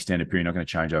an extended period, not going to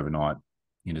change overnight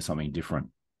into something different.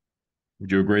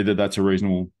 Would you agree that that's a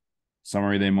reasonable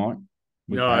summary there, Mike?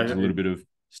 With perhaps a little bit of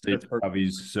Steve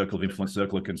Covey's circle of influence,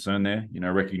 circle of concern there,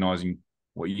 recognizing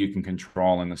what you can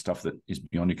control and the stuff that is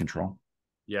beyond your control.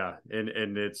 Yeah.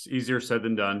 And it's easier said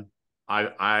than done.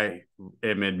 I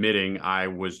am admitting I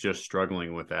was just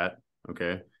struggling with that.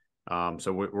 Okay.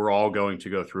 So we're all going to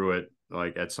go through it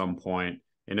like at some point,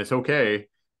 and it's okay.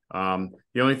 The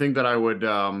only thing that I would,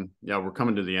 we're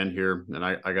coming to the end here, and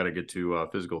I got to get to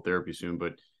physical therapy soon,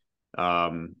 but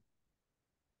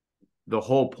the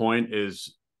whole point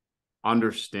is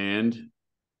understand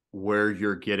where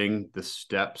you're getting the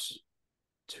steps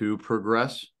to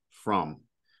progress from.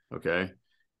 Okay.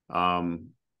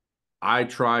 I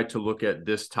tried to look at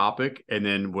this topic and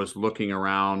then was looking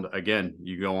around. Again,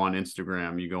 you go on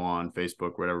Instagram, you go on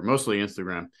Facebook, whatever, mostly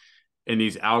Instagram, and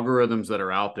these algorithms that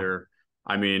are out there.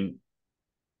 I mean,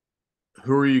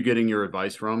 who are you getting your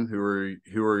advice from? Who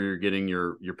are you getting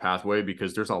your pathway?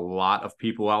 Because there's a lot of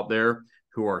people out there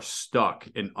who are stuck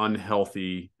in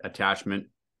unhealthy attachment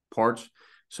parts.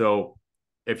 So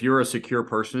if you're a secure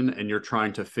person and you're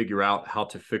trying to figure out how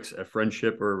to fix a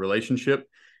friendship or a relationship,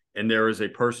 and there is a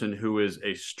person who is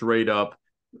a straight up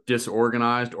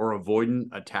disorganized or avoidant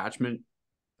attachment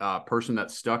person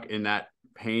that's stuck in that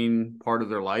pain part of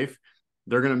their life,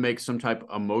 they're going to make some type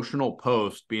of emotional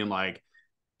post being like,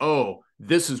 oh,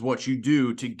 this is what you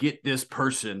do to get this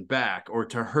person back or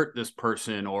to hurt this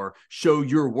person or show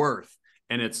your worth.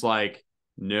 And it's like,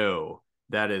 no,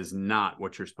 that is not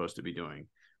what you're supposed to be doing.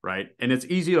 Right. And it's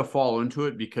easy to fall into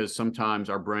it because sometimes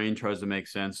our brain tries to make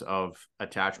sense of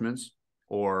attachments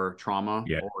or trauma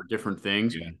or different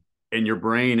things. Yeah. And your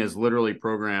brain is literally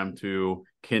programmed to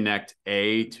connect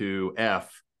A to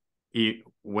F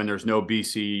when there's no B,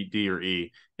 C, D, or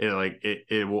E.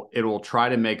 It will try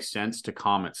to make sense to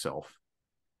calm itself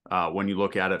when you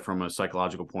look at it from a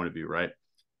psychological point of view, right?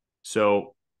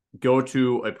 So go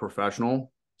to a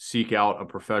professional, seek out a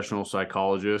professional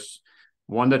psychologist,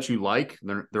 one that you like.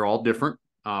 They're all different.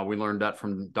 We learned that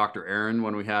from Dr. Erin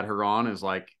when we had her on, is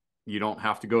like, you don't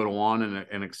have to go to one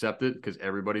and accept it because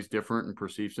everybody's different and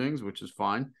perceives things, which is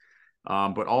fine.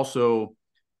 But also,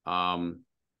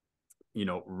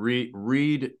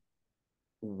 read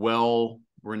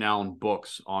well-renowned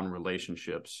books on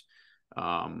relationships.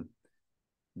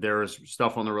 There's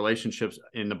stuff on the relationships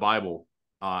in the Bible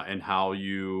and how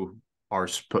you are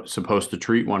supposed to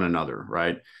treat one another,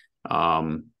 right?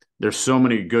 There's so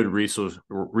many good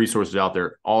resources out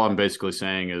there. All I'm basically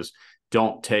saying is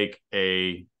don't take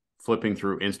a flipping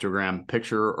through Instagram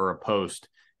picture or a post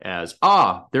as,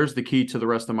 there's the key to the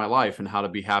rest of my life and how to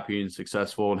be happy and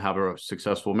successful and have a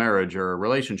successful marriage or a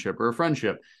relationship or a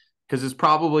friendship. Because it's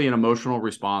probably an emotional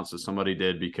response that somebody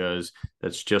did because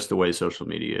that's just the way social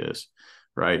media is,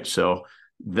 right? So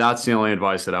that's the only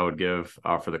advice that I would give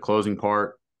for the closing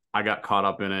part. I got caught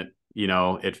up in it.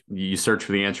 If you search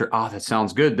for the answer, that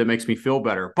sounds good. That makes me feel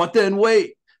better. But then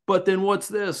wait, but then what's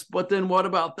this? But then what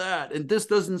about that? And this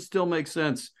doesn't still make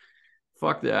sense.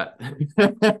 Fuck that.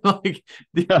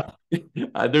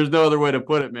 There's no other way to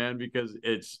put it, man, because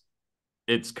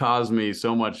it's caused me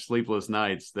so much sleepless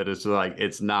nights that it's like,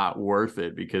 it's not worth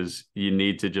it, because you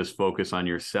need to just focus on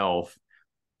yourself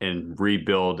and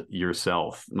rebuild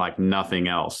yourself like nothing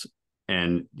else.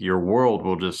 And your world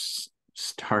will just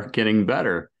start getting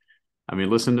better. I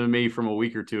mean, listen to me from a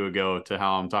week or two ago to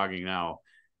how I'm talking now.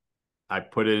 I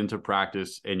put it into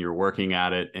practice, and you're working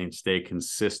at it, and stay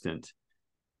consistent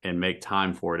and make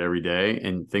time for it every day,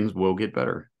 and things will get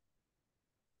better.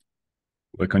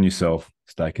 Work on yourself,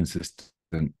 stay consistent,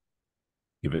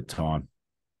 give it time.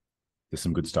 There's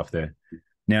some good stuff there.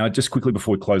 Now, just quickly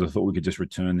before we close, I thought we could just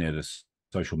return there to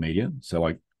social media. So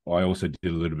like, I also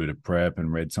did a little bit of prep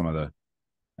and read some of the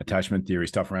attachment theory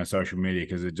stuff around social media,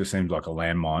 because it just seems like a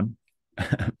landmine,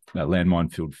 that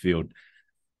landmine filled field.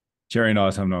 Jerry and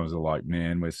I sometimes are like,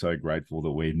 man, we're so grateful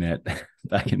that we met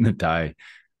back in the day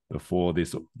before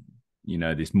this,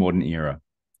 this modern era.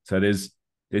 So there's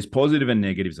positive and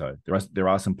negatives though. There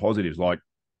are some positives, like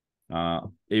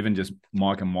even just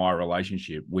Mike and my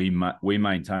relationship. We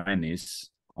maintain this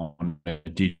on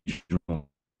digital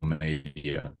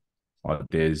media. Like,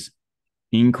 there's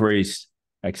increased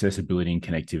accessibility and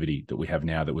connectivity that we have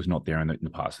now that was not there in the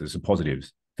past. There's some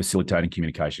positives, facilitating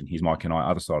communication. Here's Mike and I,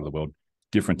 other side of the world,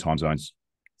 different time zones.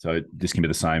 So this can be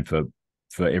the same for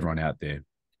everyone out there.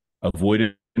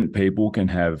 Avoidant people can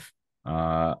have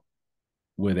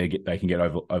where they can get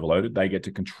overloaded. They get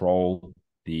to control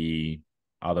the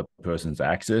other person's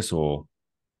access or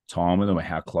time with them, or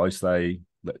how close they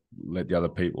let the other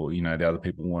people, the other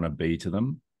people want to be to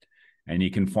them. And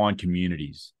you can find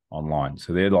communities online.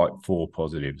 So they're like 4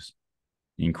 positives: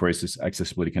 increases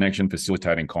accessibility, connection,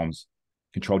 facilitating comms,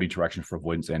 controlled interaction for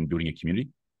avoidance, and building a community.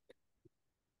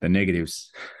 The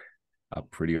negatives are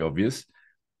pretty obvious: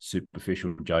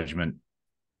 superficial judgment,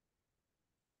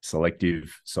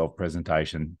 selective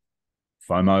self-presentation,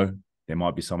 FOMO. There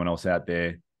might be someone else out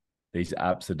there. These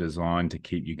apps are designed to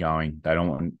keep you going. They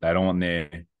don't want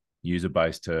their user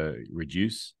base to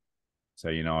reduce. So,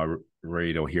 I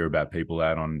read or hear about people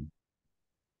out on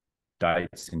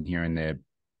dates and hearing their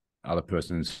other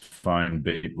person's phone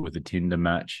beep with a Tinder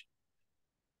match.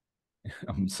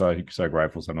 I'm so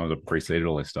grateful sometimes I preceded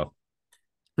all this stuff.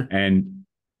 And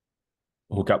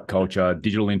hookup culture,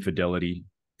 digital infidelity,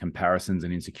 comparisons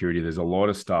and insecurity. There's a lot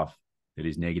of stuff that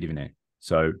is negative in there.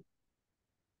 So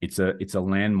it's a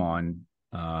landmine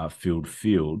filled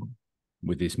field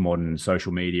with this modern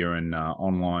social media and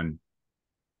online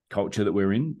culture that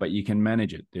we're in, but you can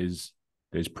manage it. There's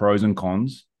pros and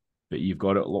cons, but you've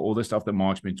got all the stuff that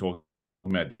Mike's been talking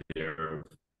about there,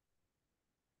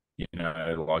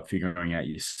 like figuring out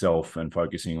yourself and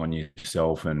focusing on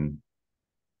yourself and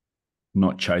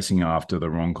not chasing after the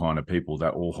wrong kind of people.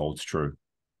 That all holds true.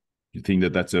 You think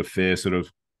that that's a fair sort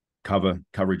of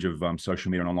coverage of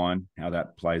social media and online, how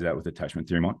that plays out with attachment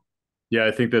theory, Mike? Yeah,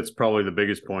 I think that's probably the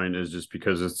biggest point, is just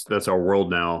because that's our world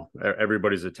now.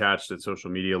 Everybody's attached at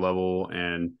social media level,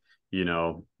 and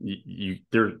you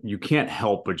can't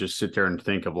help but just sit there and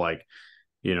think of like,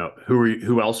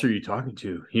 who else are you talking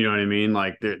to? You know what I mean?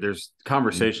 Like there's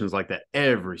conversations like that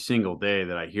every single day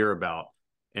that I hear about,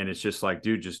 and it's just like,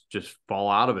 dude, just fall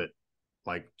out of it.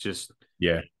 Like, just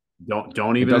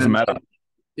don't even. It doesn't matter.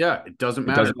 Yeah, it doesn't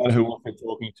matter. It doesn't matter who you're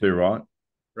talking to, right?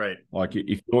 Right. Like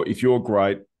if you're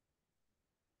great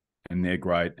and they're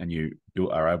great and you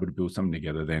are able to build something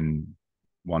together, then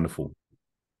wonderful.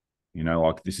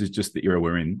 Like this is just the era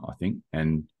we're in, I think.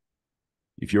 And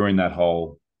if you're in that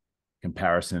whole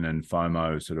comparison and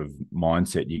FOMO sort of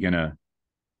mindset, you're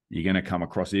gonna come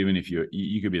across, even if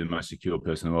you could be the most secure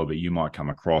person in the world, but you might come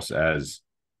across as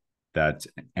that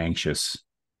anxious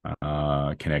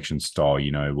connection style,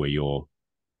 where you're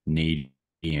needy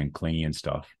and clingy and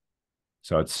stuff.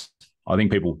 So I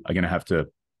think people are going to have to,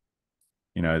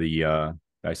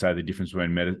 they say the difference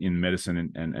between in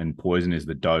medicine and poison is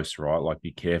the dose, right? Like,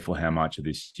 be careful how much of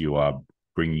this you are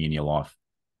bringing in your life.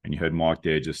 And you heard Mike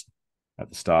there just at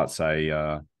the start say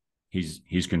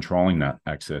he's controlling that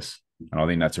access. And I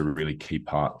think that's a really key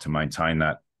part to maintain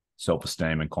that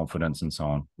self-esteem and confidence and so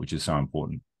on, which is so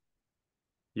important.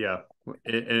 Yeah.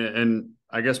 And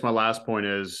I guess my last point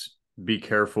is, be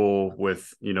careful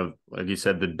with, like you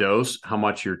said, the dose, how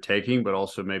much you're taking, but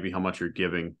also maybe how much you're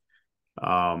giving.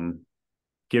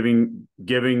 Giving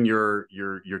your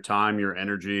time, your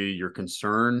energy, your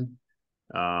concern,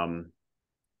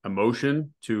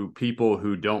 emotion to people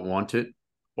who don't want it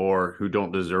or who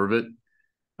don't deserve it.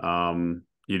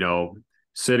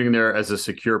 Sitting there as a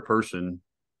secure person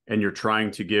and you're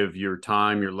trying to give your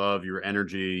time, your love, your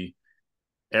energy,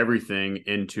 everything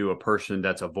into a person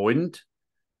that's avoidant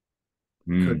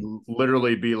could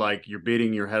literally be like you're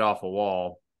beating your head off a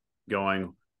wall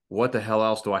going, what the hell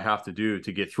else do I have to do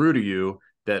to get through to you,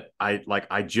 that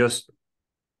I just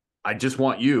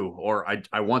want you, or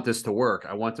I want this to work.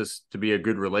 I want this to be a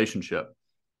good relationship.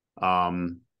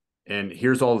 And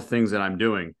here's all the things that I'm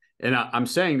doing. And I'm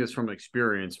saying this from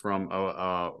experience from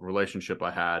a relationship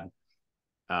I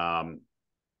had.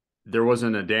 There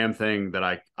wasn't a damn thing that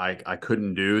I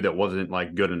couldn't do that wasn't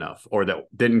like good enough, or that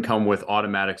didn't come with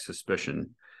automatic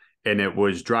suspicion. And it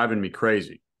was driving me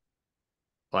crazy.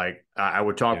 Like, I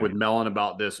would talk with Melon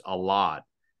about this a lot.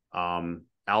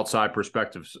 Outside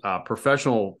perspectives,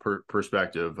 professional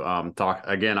perspective.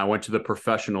 Again, I went to the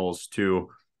professionals to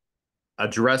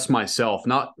address myself,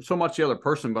 not so much the other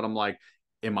person, but I'm like,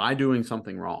 am I doing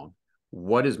something wrong?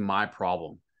 What is my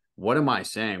problem? What am I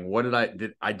saying? What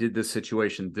did I did this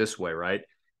situation this way, right?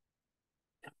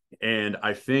 And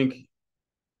I think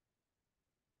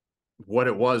what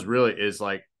it was really is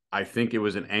like, I think it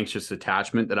was an anxious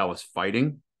attachment that I was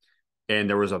fighting. And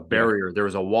there was a barrier, there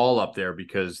was a wall up there,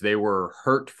 because they were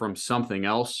hurt from something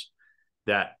else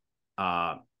that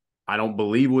I don't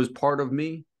believe was part of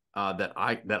me, that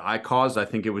I caused. I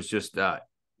think it was just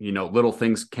little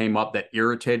things came up that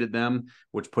irritated them,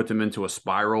 which put them into a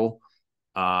spiral,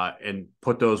 and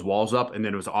put those walls up, and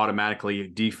then it was automatically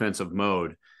defensive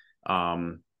mode.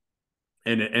 And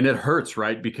it hurts,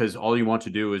 right? Because all you want to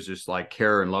do is just like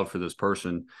care and love for this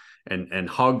person, and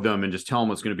hug them and just tell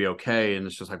them it's going to be okay. And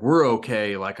it's just like, we're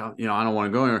okay. Like, I don't want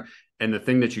to go anywhere. And the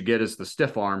thing that you get is the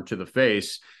stiff arm to the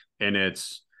face. And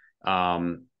it's,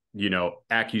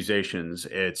 accusations.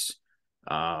 It's,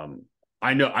 I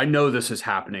know this is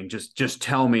happening. Just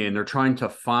tell me. And they're trying to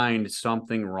find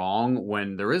something wrong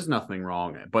when there is nothing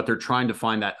wrong, but they're trying to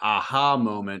find that aha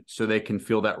moment so they can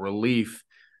feel that relief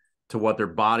to what their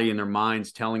body and their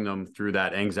mind's telling them through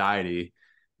that anxiety,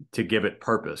 to give it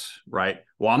purpose, right?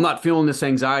 Well, I'm not feeling this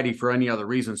anxiety for any other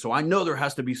reason, so I know there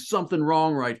has to be something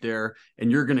wrong right there,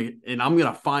 and I'm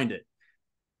gonna find it.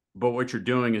 But what you're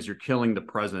doing is you're killing the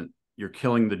present, you're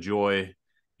killing the joy,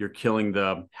 you're killing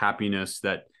the happiness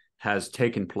that has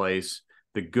taken place,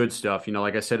 the good stuff.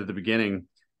 Like I said at the beginning,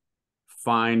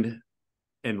 find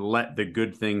and let the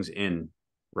good things in,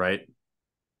 right?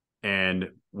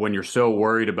 And when you're so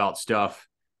worried about stuff,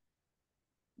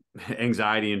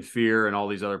 anxiety and fear and all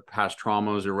these other past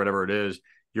traumas or whatever it is,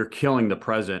 you're killing the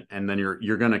present, and then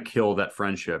you're going to kill that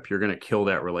friendship. You're going to kill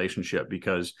that relationship,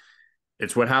 because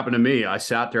it's what happened to me. I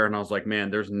sat there and I was like, man,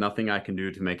 there's nothing I can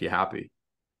do to make you happy.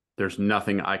 There's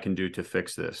nothing I can do to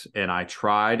fix this. And I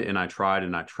tried and I tried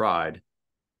and I tried.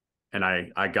 And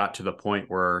I got to the point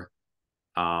where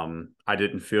I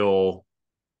didn't feel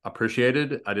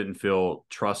appreciated. I didn't feel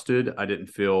trusted. I didn't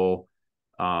feel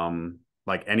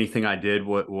like anything I did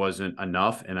wasn't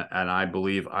enough. And I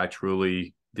believe I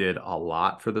truly did a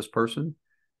lot for this person,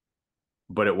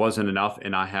 but it wasn't enough.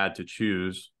 And I had to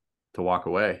choose to walk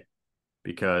away,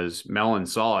 because Melon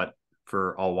saw it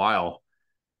for a while.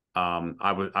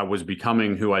 I was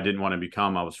becoming who I didn't want to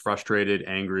become. I was frustrated,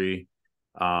 angry,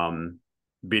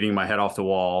 beating my head off the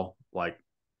wall, like,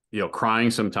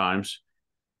 crying sometimes.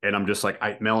 And I'm just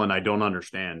like, Melon, I don't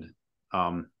understand.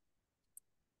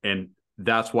 And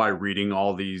that's why reading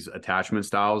all these attachment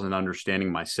styles and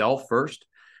understanding myself first,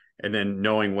 and then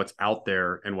knowing what's out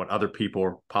there and what other people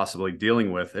are possibly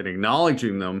dealing with, and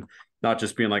acknowledging them, not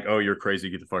just being like, oh, you're crazy,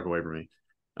 get the fuck away from me.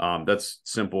 That's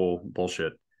simple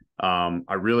bullshit.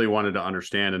 I really wanted to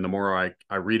understand. And the more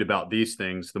I read about these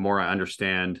things, the more I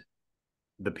understand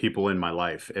the people in my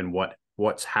life and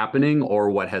what's happening or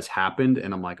what has happened.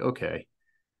 And I'm like, okay,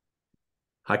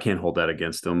 I can't hold that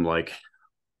against them. Like,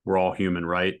 we're all human,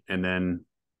 right? And then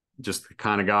just the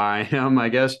kind of guy I am, I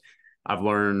guess, I've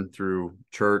learned through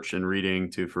church and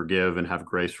reading to forgive and have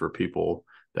grace for people.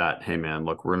 That, hey man,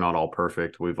 look, we're not all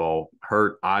perfect. We've all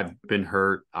hurt. I've been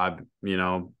hurt. I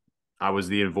was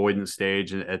the avoidance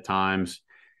stage at times.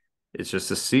 It's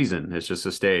just a season. It's just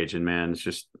a stage. And man, it's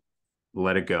just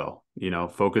let it go.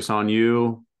 Focus on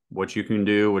you, what you can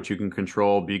do, what you can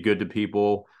control, be good to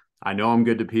people. I know I'm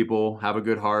good to people, have a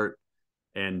good heart,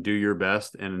 and do your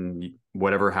best. And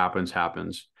whatever happens,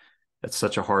 happens. That's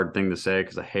such a hard thing to say,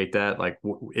 because I hate that. Like,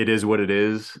 it is what it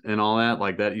is and all that.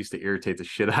 Like, that used to irritate the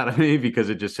shit out of me, because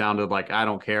it just sounded like I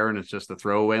don't care and it's just a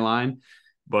throwaway line.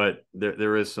 But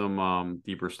there is some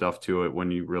deeper stuff to it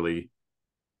when you really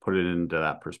put it into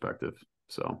that perspective.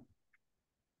 So,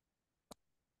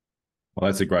 well,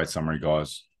 that's a great summary,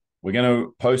 guys. We're going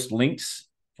to post links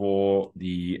for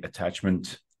the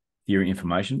attachment theory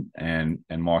information, and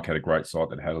Mike had a great site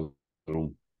that had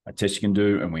a test you can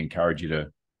do, and we encourage you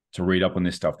to read up on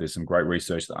this stuff. There's some great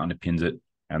research that underpins it,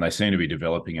 and they seem to be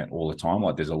developing it all the time.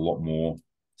 Like, there's a lot more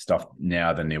stuff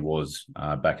now than there was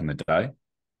back in the day,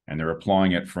 and they're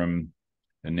applying it from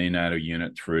the neonatal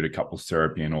unit through to couples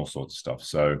therapy and all sorts of stuff.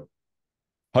 So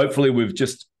hopefully we've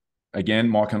just, again,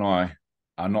 Mike and I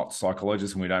are not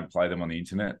psychologists and we don't play them on the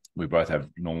internet. We both have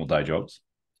normal day jobs,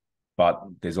 but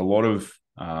there's a lot of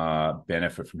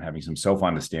benefit from having some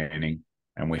self-understanding,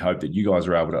 and we hope that you guys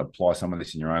are able to apply some of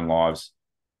this in your own lives.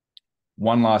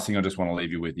 One last thing I just want to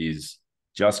leave you with is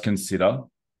just consider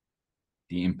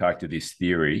the impact of this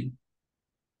theory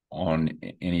on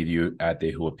any of you out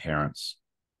there who are parents.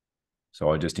 So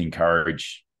I just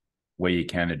encourage, where you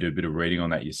can, to do a bit of reading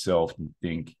on that yourself and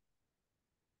think,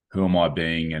 who am I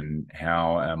being and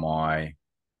how am I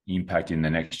impacting the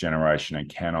next generation, and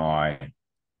can I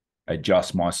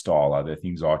adjust my style? Are there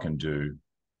things I can do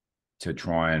to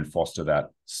try and foster that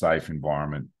safe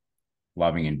environment,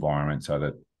 loving environment, so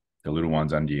that the little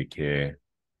ones under your care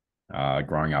are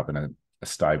growing up in a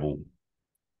stable,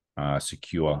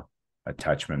 secure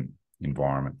attachment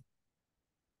environment?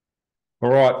 All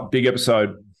right, big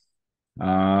episode.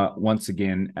 Once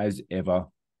again, as ever,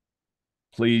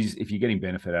 please, if you're getting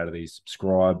benefit out of these,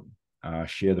 subscribe,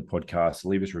 share the podcast,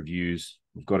 leave us reviews.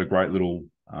 We've got a great little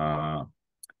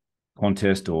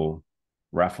contest or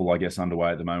raffle, I guess,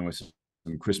 underway at the moment with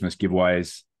some Christmas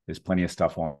giveaways. There's plenty of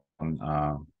stuff on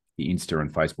the Insta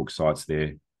and Facebook sites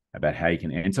there about how you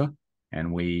can enter.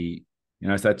 And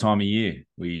it's that time of year.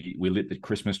 We lit the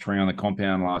Christmas tree on the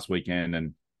compound last weekend,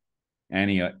 and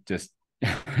Annie just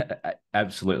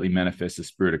absolutely manifests the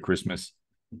spirit of Christmas.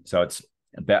 So it's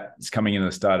coming into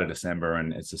the start of December,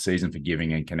 and it's a season for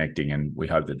giving and connecting. And we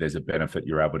hope that there's a benefit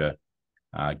you're able to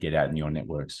get out in your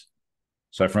networks.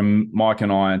 So from Mike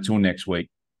and I, until next week,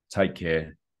 take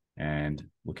care and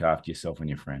look after yourself and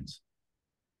your friends.